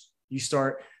referrals, you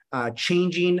start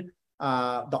changing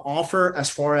the offer as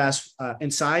far as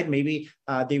inside. Maybe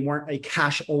they weren't a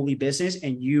cash only business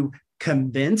and you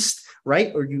convinced,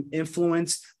 right? Or you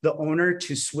influenced the owner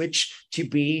to switch to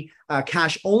be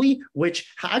cash only,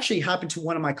 which actually happened to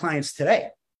one of my clients today.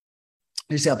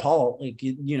 He said, Paul, like,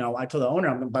 I told the owner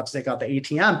I'm about to take out the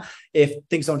ATM if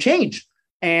things don't change.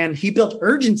 And he built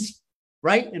urgency,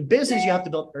 right? In business, you have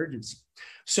to build urgency.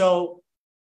 So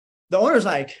the owner's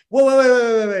like,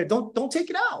 wait, don't take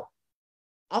it out.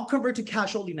 I'll convert to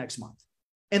cash only next month.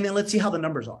 And then let's see how the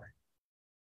numbers are.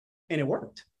 And it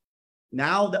worked.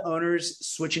 Now the owner's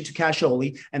switching to cash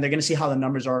only, and they're going to see how the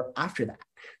numbers are after that.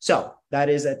 So that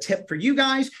is a tip for you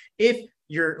guys. If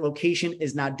your location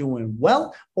is not doing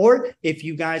well, or if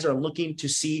you guys are looking to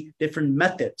see different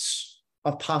methods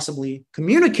of possibly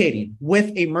communicating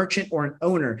with a merchant or an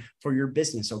owner for your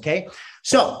business, okay?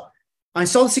 So I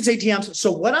installed 6 ATMs.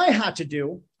 So what I had to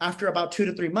do after about 2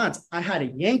 to 3 months, I had to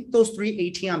yank those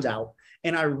 3 ATMs out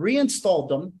and I reinstalled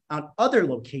them on other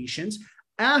locations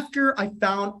after I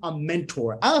found a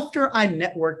mentor, after I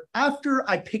networked, after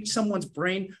I picked someone's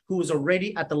brain who was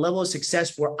already at the level of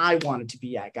success where I wanted to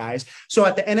be at, guys. So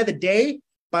at the end of the day,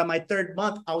 by my 3rd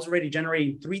month, I was already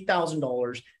generating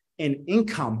 $3,000 in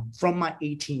income from my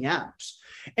ATMs.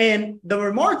 And the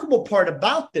remarkable part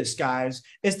about this, guys,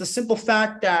 is the simple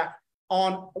fact that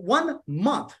on 1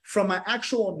 month from my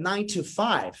actual 9 to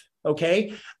 5,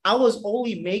 okay, I was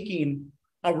only making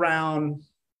around,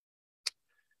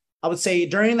 I would say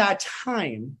during that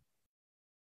time,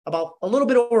 about a little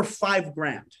bit over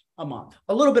 $5,000 a month,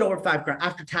 a little bit over $5,000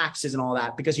 after taxes and all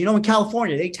that, because, in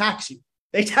California, they tax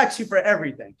you for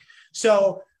everything.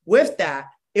 So with that,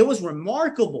 it was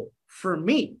remarkable for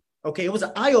me. Okay. It was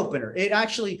an eye opener.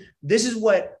 This is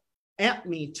what amped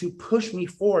me to push me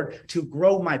forward to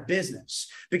grow my business,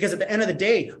 because at the end of the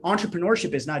day,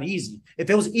 entrepreneurship is not easy. If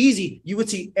it was easy, you would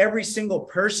see every single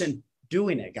person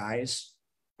doing it, guys.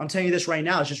 I'm telling you this right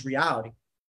now. It's just reality.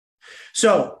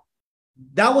 So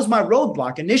that was my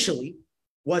roadblock initially,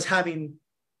 was having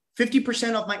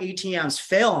 50% of my ATMs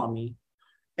fail on me,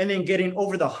 and then getting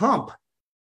over the hump,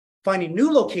 finding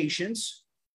new locations,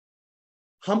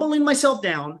 humbling myself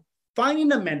down,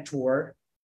 finding a mentor,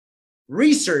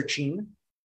 researching,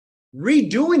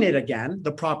 redoing it again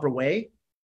the proper way,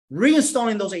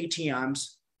 reinstalling those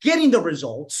ATMs, getting the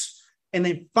results, and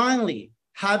then finally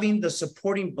having the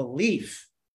supporting belief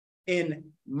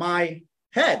in my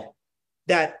head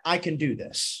that I can do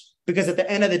this. Because at the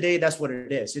end of the day, that's what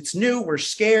it is. It's new, we're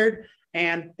scared,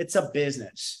 and it's a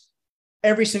business.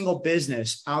 Every single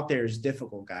business out there is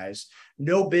difficult, guys.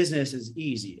 No business is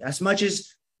easy. As much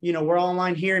as, you know, we're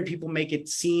online here and people make it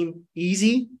seem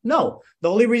easy. No, the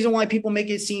only reason why people make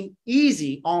it seem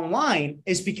easy online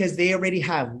is because they already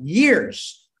have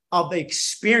years of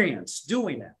experience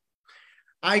doing it.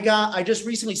 I just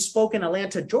recently spoke in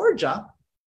Atlanta, Georgia,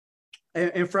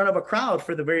 in front of a crowd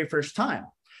for the very first time.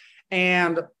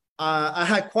 And I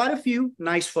had quite a few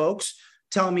nice folks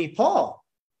tell me, Paul,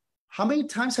 how many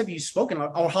times have you spoken,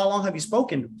 or how long have you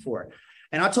spoken for?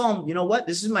 And I told them, you know what?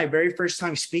 This is my very first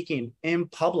time speaking in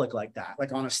public like that,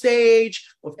 like on a stage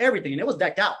with everything. And it was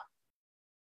decked out.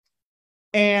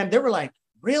 And they were like,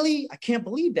 really? I can't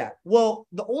believe that. Well,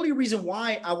 the only reason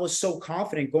why I was so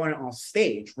confident going on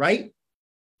stage, right?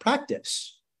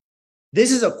 Practice.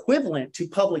 This is equivalent to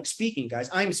public speaking, guys.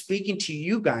 I'm speaking to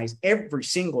you guys every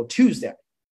single Tuesday.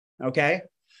 Okay.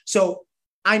 So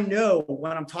I know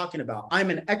what I'm talking about.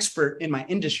 I'm an expert in my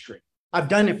industry. I've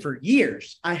done it for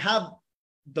years. I have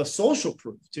the social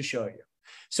proof to show you.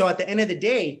 So at the end of the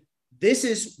day, this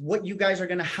is what you guys are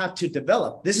going to have to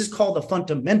develop. This is called the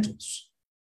fundamentals.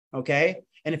 Okay.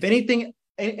 And if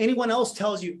anyone else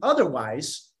tells you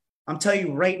otherwise, I'm telling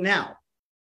you right now,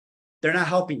 they're not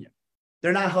helping you.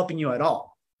 They're not helping you at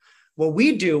all. What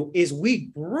we do is we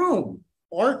groom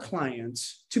our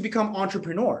clients to become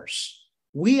entrepreneurs.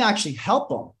 We actually help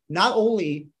them. Not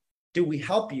only do we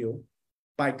help you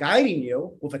by guiding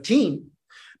you with a team,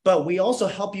 but we also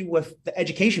help you with the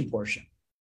education portion.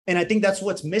 And I think that's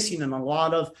what's missing in a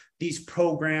lot of these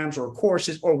programs or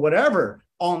courses or whatever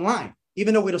online.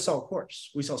 Even though we don't sell a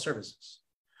course, we sell services.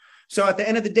 So at the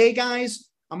end of the day, guys,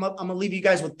 I'm gonna leave you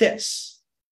guys with this.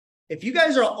 If you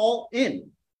guys are all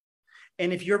in,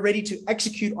 and if you're ready to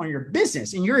execute on your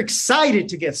business and you're excited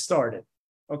to get started,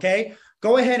 okay,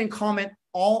 go ahead and comment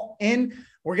all in.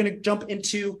 We're going to jump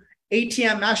into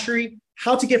ATM mastery,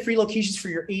 how to get free locations for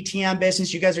your ATM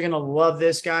business. You guys are going to love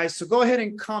this, guys. So go ahead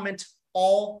and comment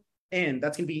all in.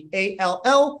 That's going to be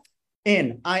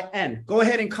ALLIN. Go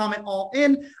ahead and comment all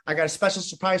in. I got a special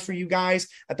surprise for you guys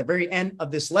at the very end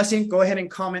of this lesson. Go ahead and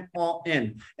comment all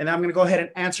in. And I'm going to go ahead and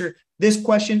answer this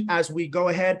question as we go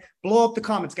ahead. Blow up the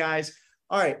comments, guys.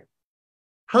 All right.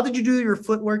 How did you do your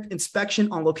footwork inspection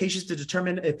on locations to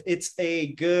determine if it's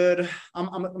a good,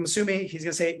 I'm assuming he's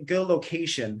going to say good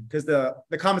location, because the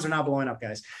comments are now blowing up,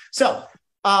 guys. So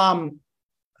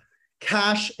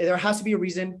cash, there has to be a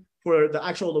reason for the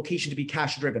actual location to be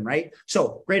cash driven, right?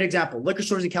 So great example, liquor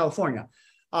stores in California.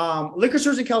 Liquor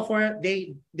stores in California,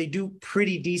 they do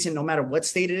pretty decent no matter what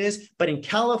state it is. But in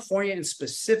California in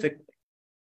specific,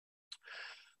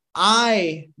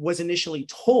 I was initially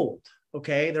told,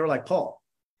 okay, they were like, Paul,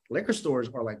 liquor stores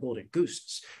are like golden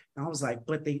gooses. And I was like,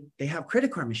 but they have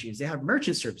credit card machines. They have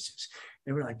merchant services.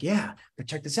 They were like, yeah, but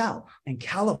check this out. In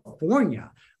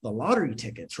California, the lottery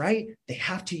tickets, right? They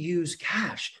have to use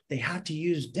cash. They have to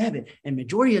use debit. And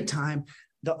majority of the time,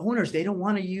 the owners, they don't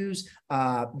want to use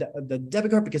the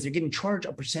debit card because they're getting charged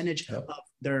a percentage of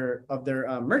their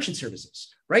merchant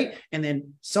services, right? And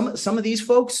then some of these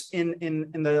folks in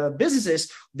the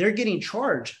businesses, they're getting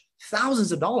charged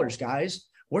thousands of dollars, guys.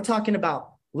 We're talking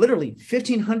about literally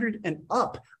 $1,500 and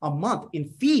up a month in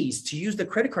fees to use the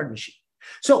credit card machine.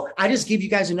 So I just gave you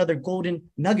guys another golden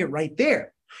nugget right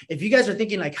there. If you guys are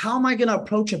thinking like, how am I going to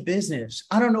approach a business?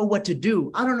 I don't know what to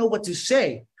do. I don't know what to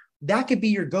say. That could be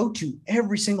your go-to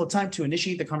every single time to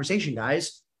initiate the conversation,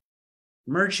 guys.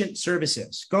 Merchant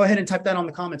services. Go ahead and type that on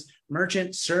the comments.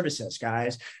 Merchant services,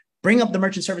 guys. Bring up the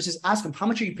merchant services. Ask them, how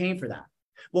much are you paying for that?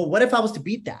 Well, what if I was to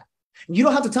beat that? You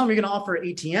don't have to tell them you're going to offer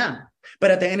ATM,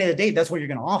 but at the end of the day, that's what you're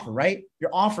going to offer, right?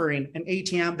 You're offering an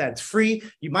ATM that's free.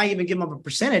 You might even give them a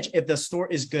percentage if the store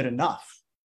is good enough.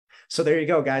 So there you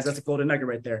go, guys. That's a golden nugget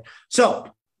right there.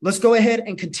 So let's go ahead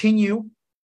and continue.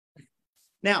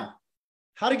 Now,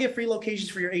 how to get free locations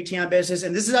for your ATM business.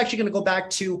 And this is actually going to go back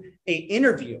to an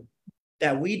interview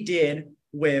that we did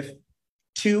with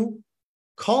two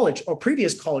college or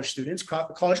previous college students,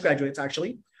 college graduates,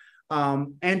 actually,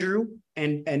 Andrew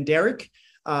and Derek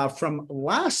from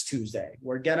last Tuesday,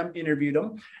 where Get interviewed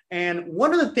them. And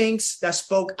one of the things that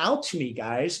spoke out to me,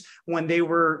 guys, when they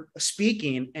were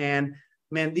speaking, and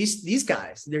man, these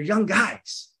guys, they're young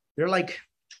guys. They're like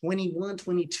 21,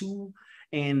 22,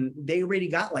 and they already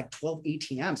got like 12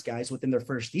 ATMs, guys, within their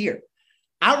first year.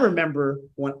 I remember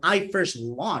when I first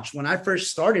launched, when I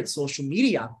first started social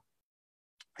media,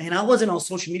 and I wasn't on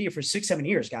social media for 6-7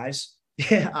 years, guys.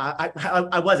 Yeah,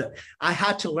 I wasn't. I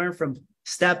had to learn from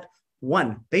step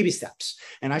one, baby steps.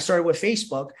 And I started with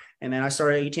Facebook, and then I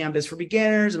started ATM Biz for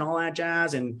Beginners and all that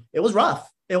jazz. And it was rough.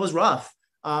 It was rough.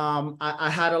 I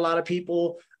had a lot of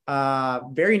people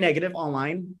very negative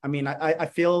online. I mean, I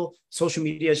feel social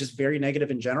media is just very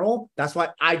negative in general. That's why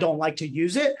I don't like to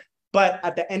use it. But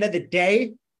at the end of the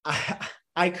day,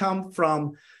 I come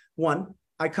from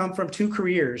two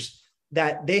careers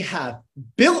that they have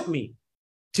built me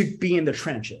to be in the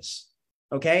trenches.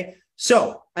 Okay.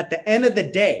 So at the end of the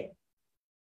day,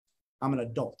 I'm an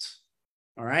adult.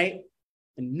 All right.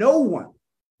 And no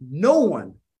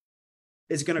one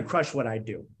is going to crush what I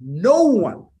do. No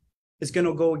one is going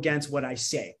to go against what I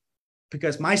say,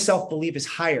 because my self-belief is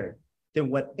higher than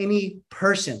what any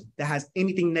person that has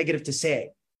anything negative to say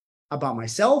about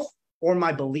myself or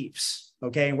my beliefs.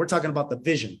 Okay. And we're talking about the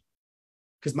vision,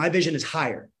 because my vision is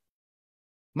higher.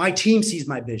 My team sees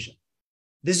my vision.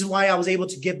 This is why I was able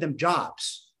to give them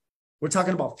jobs. We're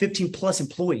talking about 15 plus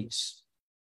employees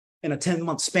in a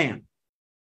 10-month span.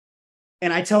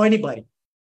 And I tell anybody,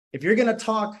 if you're going to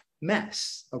talk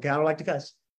mess, okay, I don't like to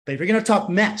cuss, but if you're going to talk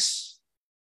mess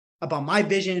about my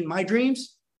vision and my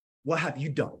dreams, what have you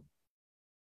done?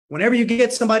 Whenever you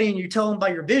get somebody and you tell them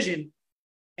about your vision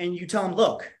and you tell them,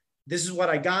 look, this is what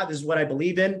I got, this is what I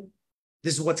believe in,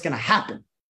 this is what's going to happen.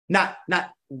 Not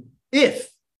if,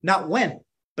 not when,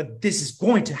 but this is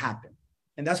going to happen.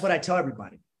 And that's what I tell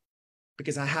everybody,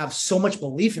 because I have so much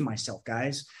belief in myself,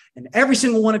 guys. And every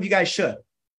single one of you guys should.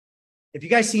 If you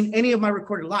guys seen any of my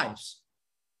recorded lives,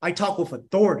 I talk with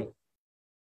authority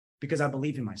because I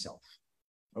believe in myself.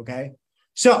 Okay.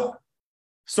 So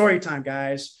story time,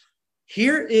 guys.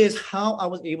 Here is how I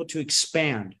was able to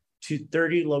expand to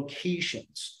 30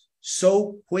 locations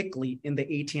so quickly in the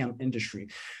ATM industry.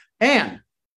 And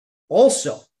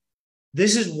also,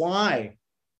 this is why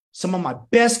some of my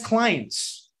best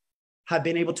clients have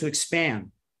been able to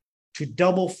expand to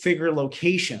double-figure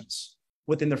locations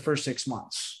within the first 6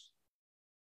 months.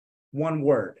 One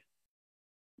word: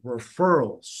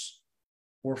 referrals.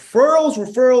 Referrals.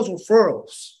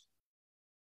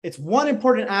 It's one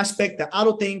important aspect that I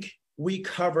don't think we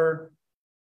cover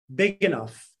big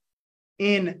enough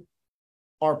in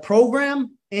our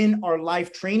program, in our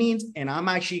live trainings. And I'm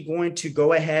actually going to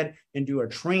go ahead and do a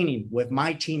training with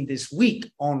my team this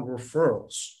week on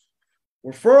referrals.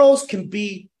 Referrals can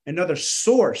be another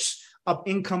source of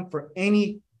income for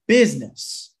any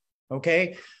business.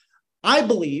 Okay. I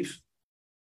believe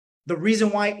the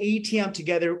reason why ATM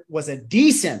Together was a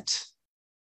decent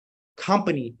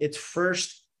company its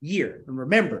first year, and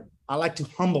remember, I like to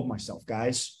humble myself,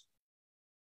 guys.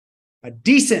 A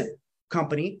decent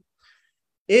company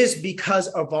is because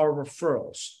of our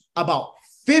referrals. About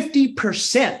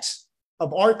 50%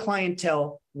 of our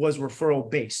clientele was referral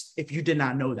based, if you did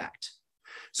not know that.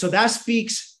 So that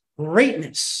speaks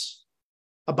greatness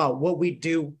about what we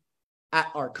do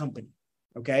at our company,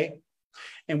 okay?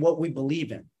 And what we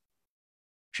believe in.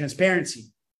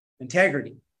 Transparency,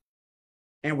 integrity,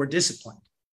 and we're disciplined.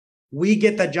 We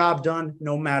get the job done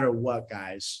no matter what,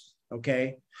 guys,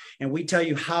 okay? And we tell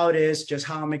you how it is, just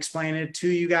how I'm explaining it to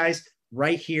you guys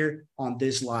right here on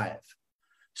this live.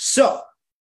 So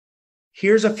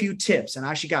here's a few tips, and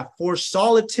I actually got 4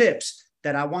 solid tips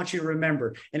that I want you to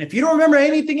remember. And if you don't remember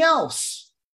anything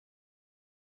else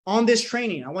on this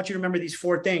training, I want you to remember these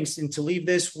 4 things and to leave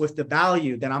this with the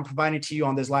value that I'm providing to you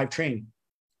on this live training.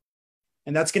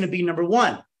 And that's going to be number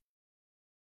 1.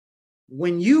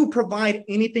 When you provide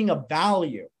anything of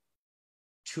value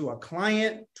to a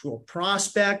client, to a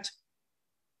prospect,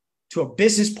 to a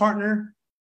business partner,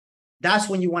 that's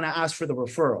when you want to ask for the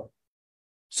referral.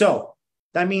 So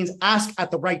that means ask at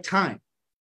the right time.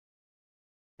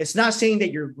 It's not saying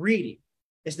that you're greedy.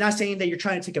 It's not saying that you're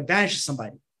trying to take advantage of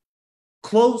somebody.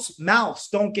 Closed mouths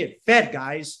don't get fed,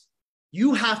 guys.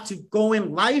 You have to go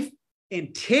in life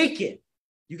and take it.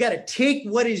 You got to take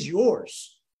what is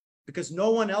yours because no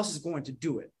one else is going to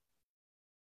do it.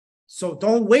 So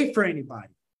don't wait for anybody.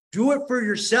 Do it for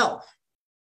yourself.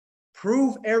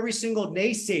 Prove every single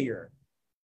naysayer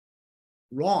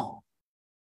wrong.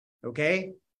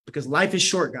 Okay? Because life is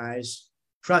short, guys.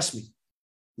 Trust me.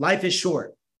 Life is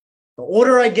short. The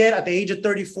older I get at the age of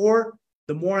 34,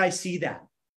 the more I see that.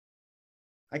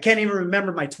 I can't even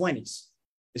remember my 20s.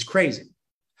 It's crazy.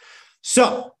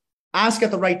 So ask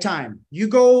at the right time. You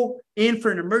go in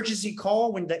for an emergency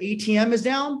call when the ATM is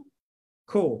down,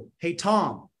 Cool. Hey,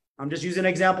 Tom, I'm just using an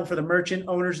example for the merchant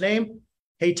owner's name.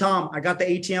 Hey, Tom, I got the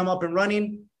ATM up and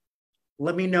running.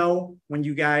 Let me know when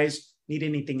you guys need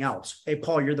anything else. Hey,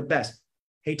 Paul, you're the best.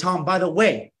 Hey, Tom, by the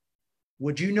way,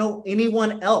 would you know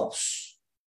anyone else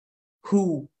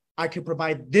who I could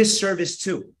provide this service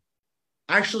to?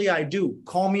 Actually, I do.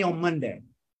 Call me on Monday.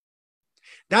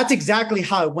 That's exactly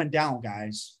how it went down,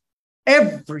 guys.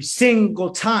 Every single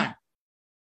time.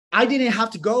 I didn't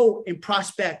have to go and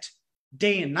prospect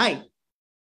day and night.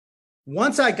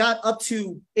 Once I got up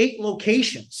to 8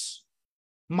 locations,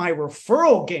 my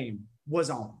referral game was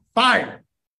on fire.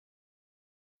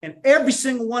 And every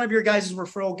single one of your guys'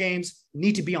 referral games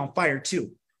need to be on fire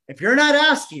too. If you're not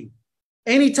asking,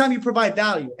 anytime you provide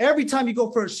value, every time you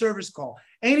go for a service call,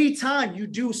 anytime you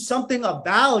do something of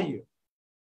value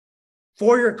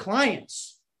for your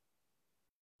clients,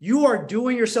 you are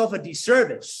doing yourself a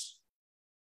disservice.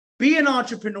 Be an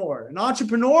entrepreneur. An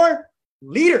entrepreneur,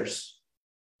 leaders.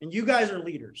 And you guys are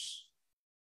leaders.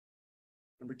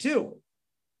 Number 2,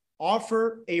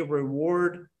 offer a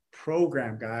reward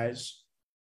program, guys.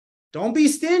 Don't be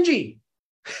stingy.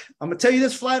 I'm going to tell you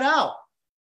this flat out.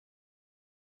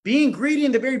 Being greedy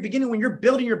in the very beginning when you're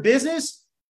building your business,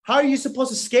 how are you supposed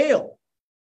to scale?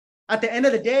 At the end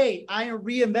of the day, I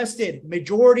reinvested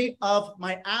majority of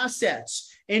my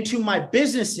assets into my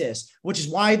businesses, which is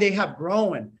why they have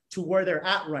grown to where they're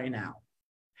at right now.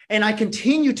 And I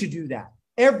continue to do that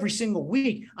every single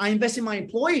week. I invest in my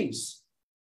employees.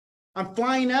 I'm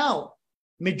flying out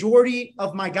majority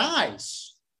of my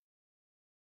guys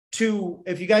to,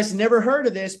 if you guys never heard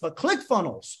of this, but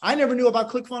ClickFunnels. I never knew about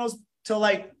ClickFunnels till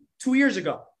like 2 years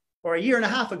ago or a year and a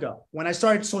half ago when I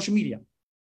started social media.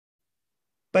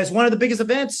 But it's one of the biggest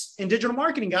events in digital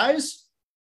marketing, guys.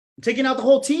 I'm taking out the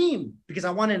whole team because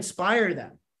I want to inspire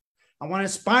them. I want to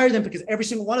inspire them because every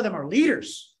single one of them are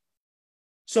leaders.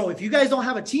 So if you guys don't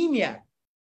have a team yet,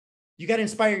 you got to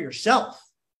inspire yourself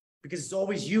because it's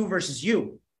always you versus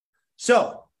you.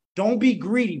 So don't be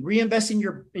greedy. Reinvest in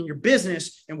your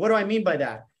business. And what do I mean by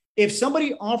that? If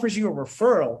somebody offers you a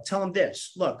referral, tell them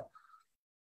this. Look,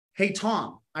 hey,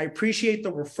 Tom, I appreciate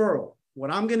the referral. What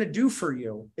I'm going to do for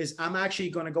you is I'm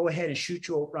actually going to go ahead and shoot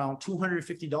you around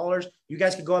 $250. You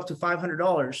guys can go up to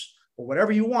 $500 or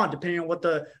whatever you want, depending on what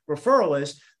the referral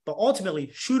is. But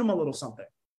ultimately, shoot them a little something.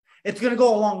 It's going to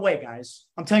go a long way, guys.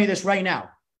 I'm telling you this right now.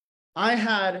 I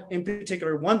had, in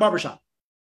particular, one barbershop.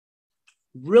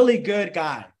 Really good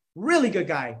guy. Really good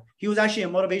guy. He was actually a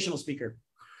motivational speaker.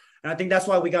 And I think that's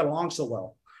why we got along so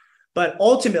well. But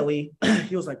ultimately,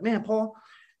 he was like, man, Paul,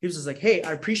 he was just like, hey,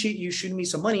 I appreciate you shooting me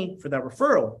some money for that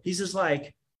referral. He's just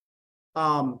like,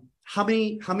 how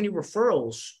many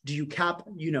referrals do you cap,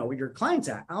 your clients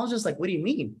at? I was just like, what do you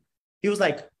mean? He was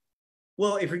like,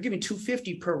 well, if you're giving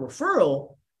 $250 per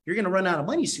referral, you're going to run out of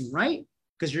money soon, right?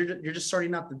 Because you're just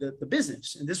starting out the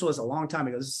business. And this was a long time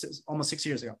ago. This is almost 6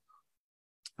 years ago.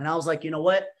 And I was like, you know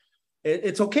what?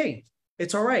 It's okay.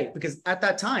 It's all right. Because at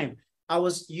that time, I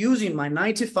was using my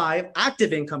 9-to-5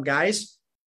 active income, guys,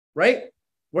 right?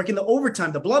 Working the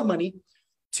overtime, the blood money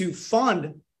to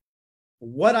fund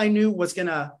what I knew was going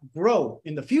to grow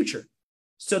in the future.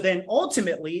 So then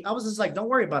ultimately, I was just like, don't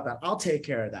worry about that. I'll take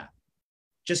care of that.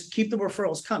 Just keep the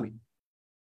referrals coming.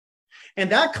 And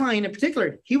that client in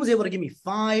particular, he was able to give me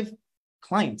 5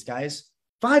 clients, guys.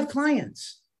 5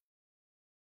 clients.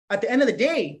 At the end of the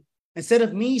day, instead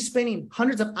of me spending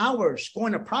hundreds of hours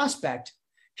going to prospect,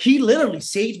 he literally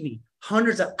saved me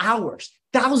hundreds of hours,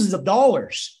 thousands of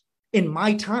dollars in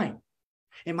my time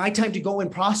to go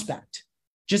and prospect,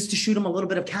 just to shoot him a little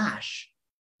bit of cash.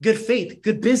 Good faith,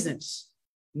 good business,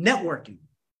 networking.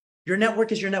 Your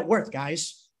network is your net worth,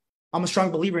 guys. I'm a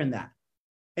strong believer in that.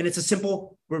 And it's a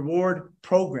simple reward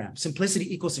program.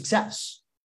 Simplicity equals success.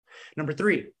 Number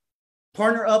 3,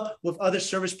 partner up with other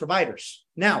service providers.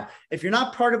 Now, if you're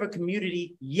not part of a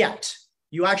community yet,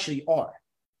 you actually are.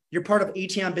 You're part of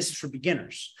ATM Business for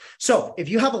Beginners. So if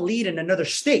you have a lead in another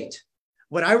state,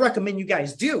 what I recommend you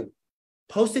guys do,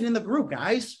 post it in the group,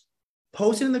 guys.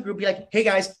 Post it in the group. Be like, hey,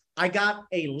 guys, I got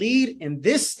a lead in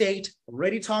this state.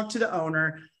 Already talked to the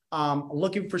owner.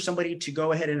 Looking for somebody to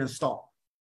go ahead and install.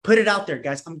 Put it out there,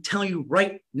 guys. I'm telling you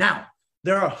right now,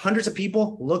 there are hundreds of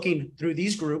people looking through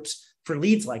these groups for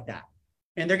leads like that.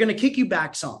 And they're going to kick you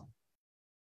back some.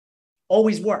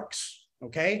 Always works,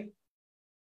 okay?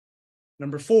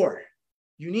 Number 4,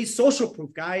 you need social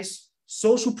proof, guys.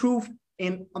 Social proof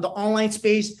in the online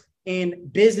space, in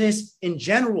business in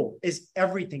general, is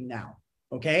everything now,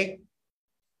 okay?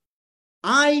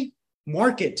 I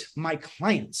market my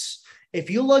clients.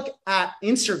 If you look at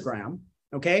Instagram,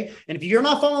 okay, and if you're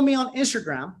not following me on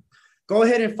Instagram, go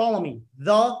ahead and follow me,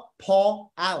 The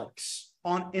Paul Alex.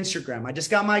 on Instagram. I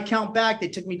just got my account back. They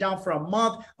took me down for a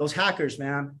month. Those hackers,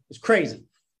 man, it's crazy.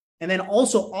 And then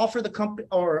also offer the company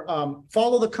or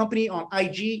follow the company on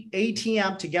IG,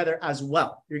 ATM together as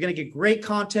well. You're going to get great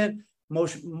content,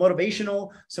 motivational,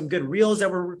 some good reels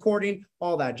that we're recording,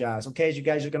 all that jazz. Okay, you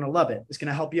guys are going to love it. It's going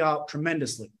to help you out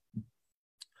tremendously.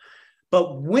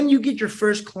 But when you get your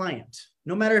first client,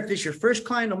 no matter if it's your first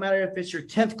client, no matter if it's your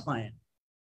 10th client,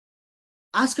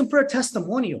 ask them for a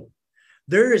testimonial.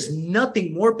 There is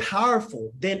nothing more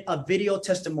powerful than a video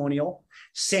testimonial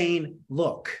saying,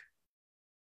 look,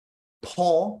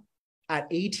 Paul at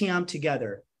ATM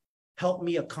together helped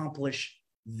me accomplish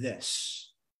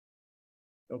this.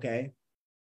 Okay.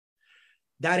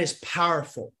 That is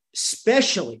powerful,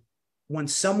 especially when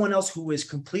someone else who is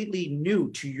completely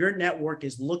new to your network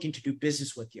is looking to do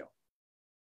business with you.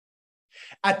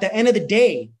 At the end of the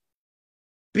day,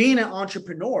 being an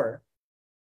entrepreneur,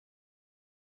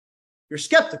 you're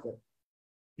skeptical.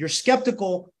 You're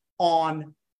skeptical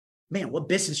on, man, what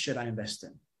business should I invest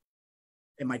in?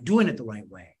 Am I doing it the right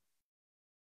way?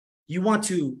 You want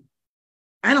to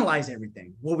analyze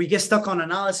everything. Well, we get stuck on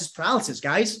analysis paralysis,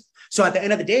 guys. So at the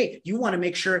end of the day, you want to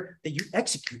make sure that you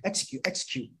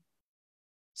execute.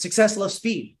 Success loves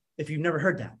speed. If you've never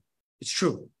heard that, it's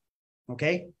true.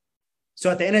 Okay. So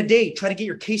at the end of the day, try to get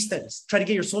your case studies, try to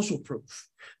get your social proof.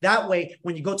 That way,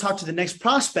 when you go talk to the next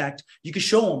prospect, you can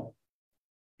show them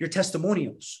your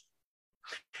testimonials.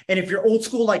 And if you're old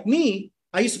school like me,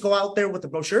 I used to go out there with the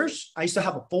brochures. I used to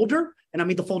have a folder, and I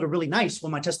made the folder really nice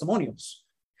with my testimonials.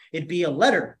 It'd be a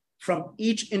letter from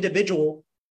each individual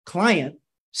client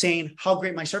saying how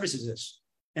great my services is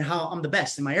and how I'm the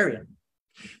best in my area.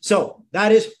 So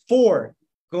that is 4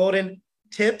 golden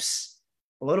tips,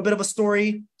 a little bit of a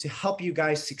story to help you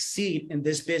guys succeed in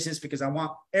this business, because I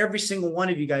want every single one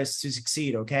of you guys to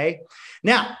succeed. Okay.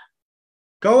 Now,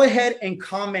 go ahead and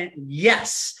comment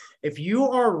yes if you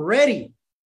are ready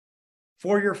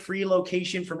for your free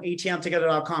location from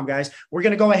atmtogether.com, guys. We're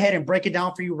going to go ahead and break it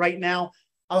down for you right now.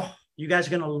 Oh, you guys are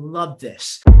going to love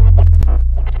this.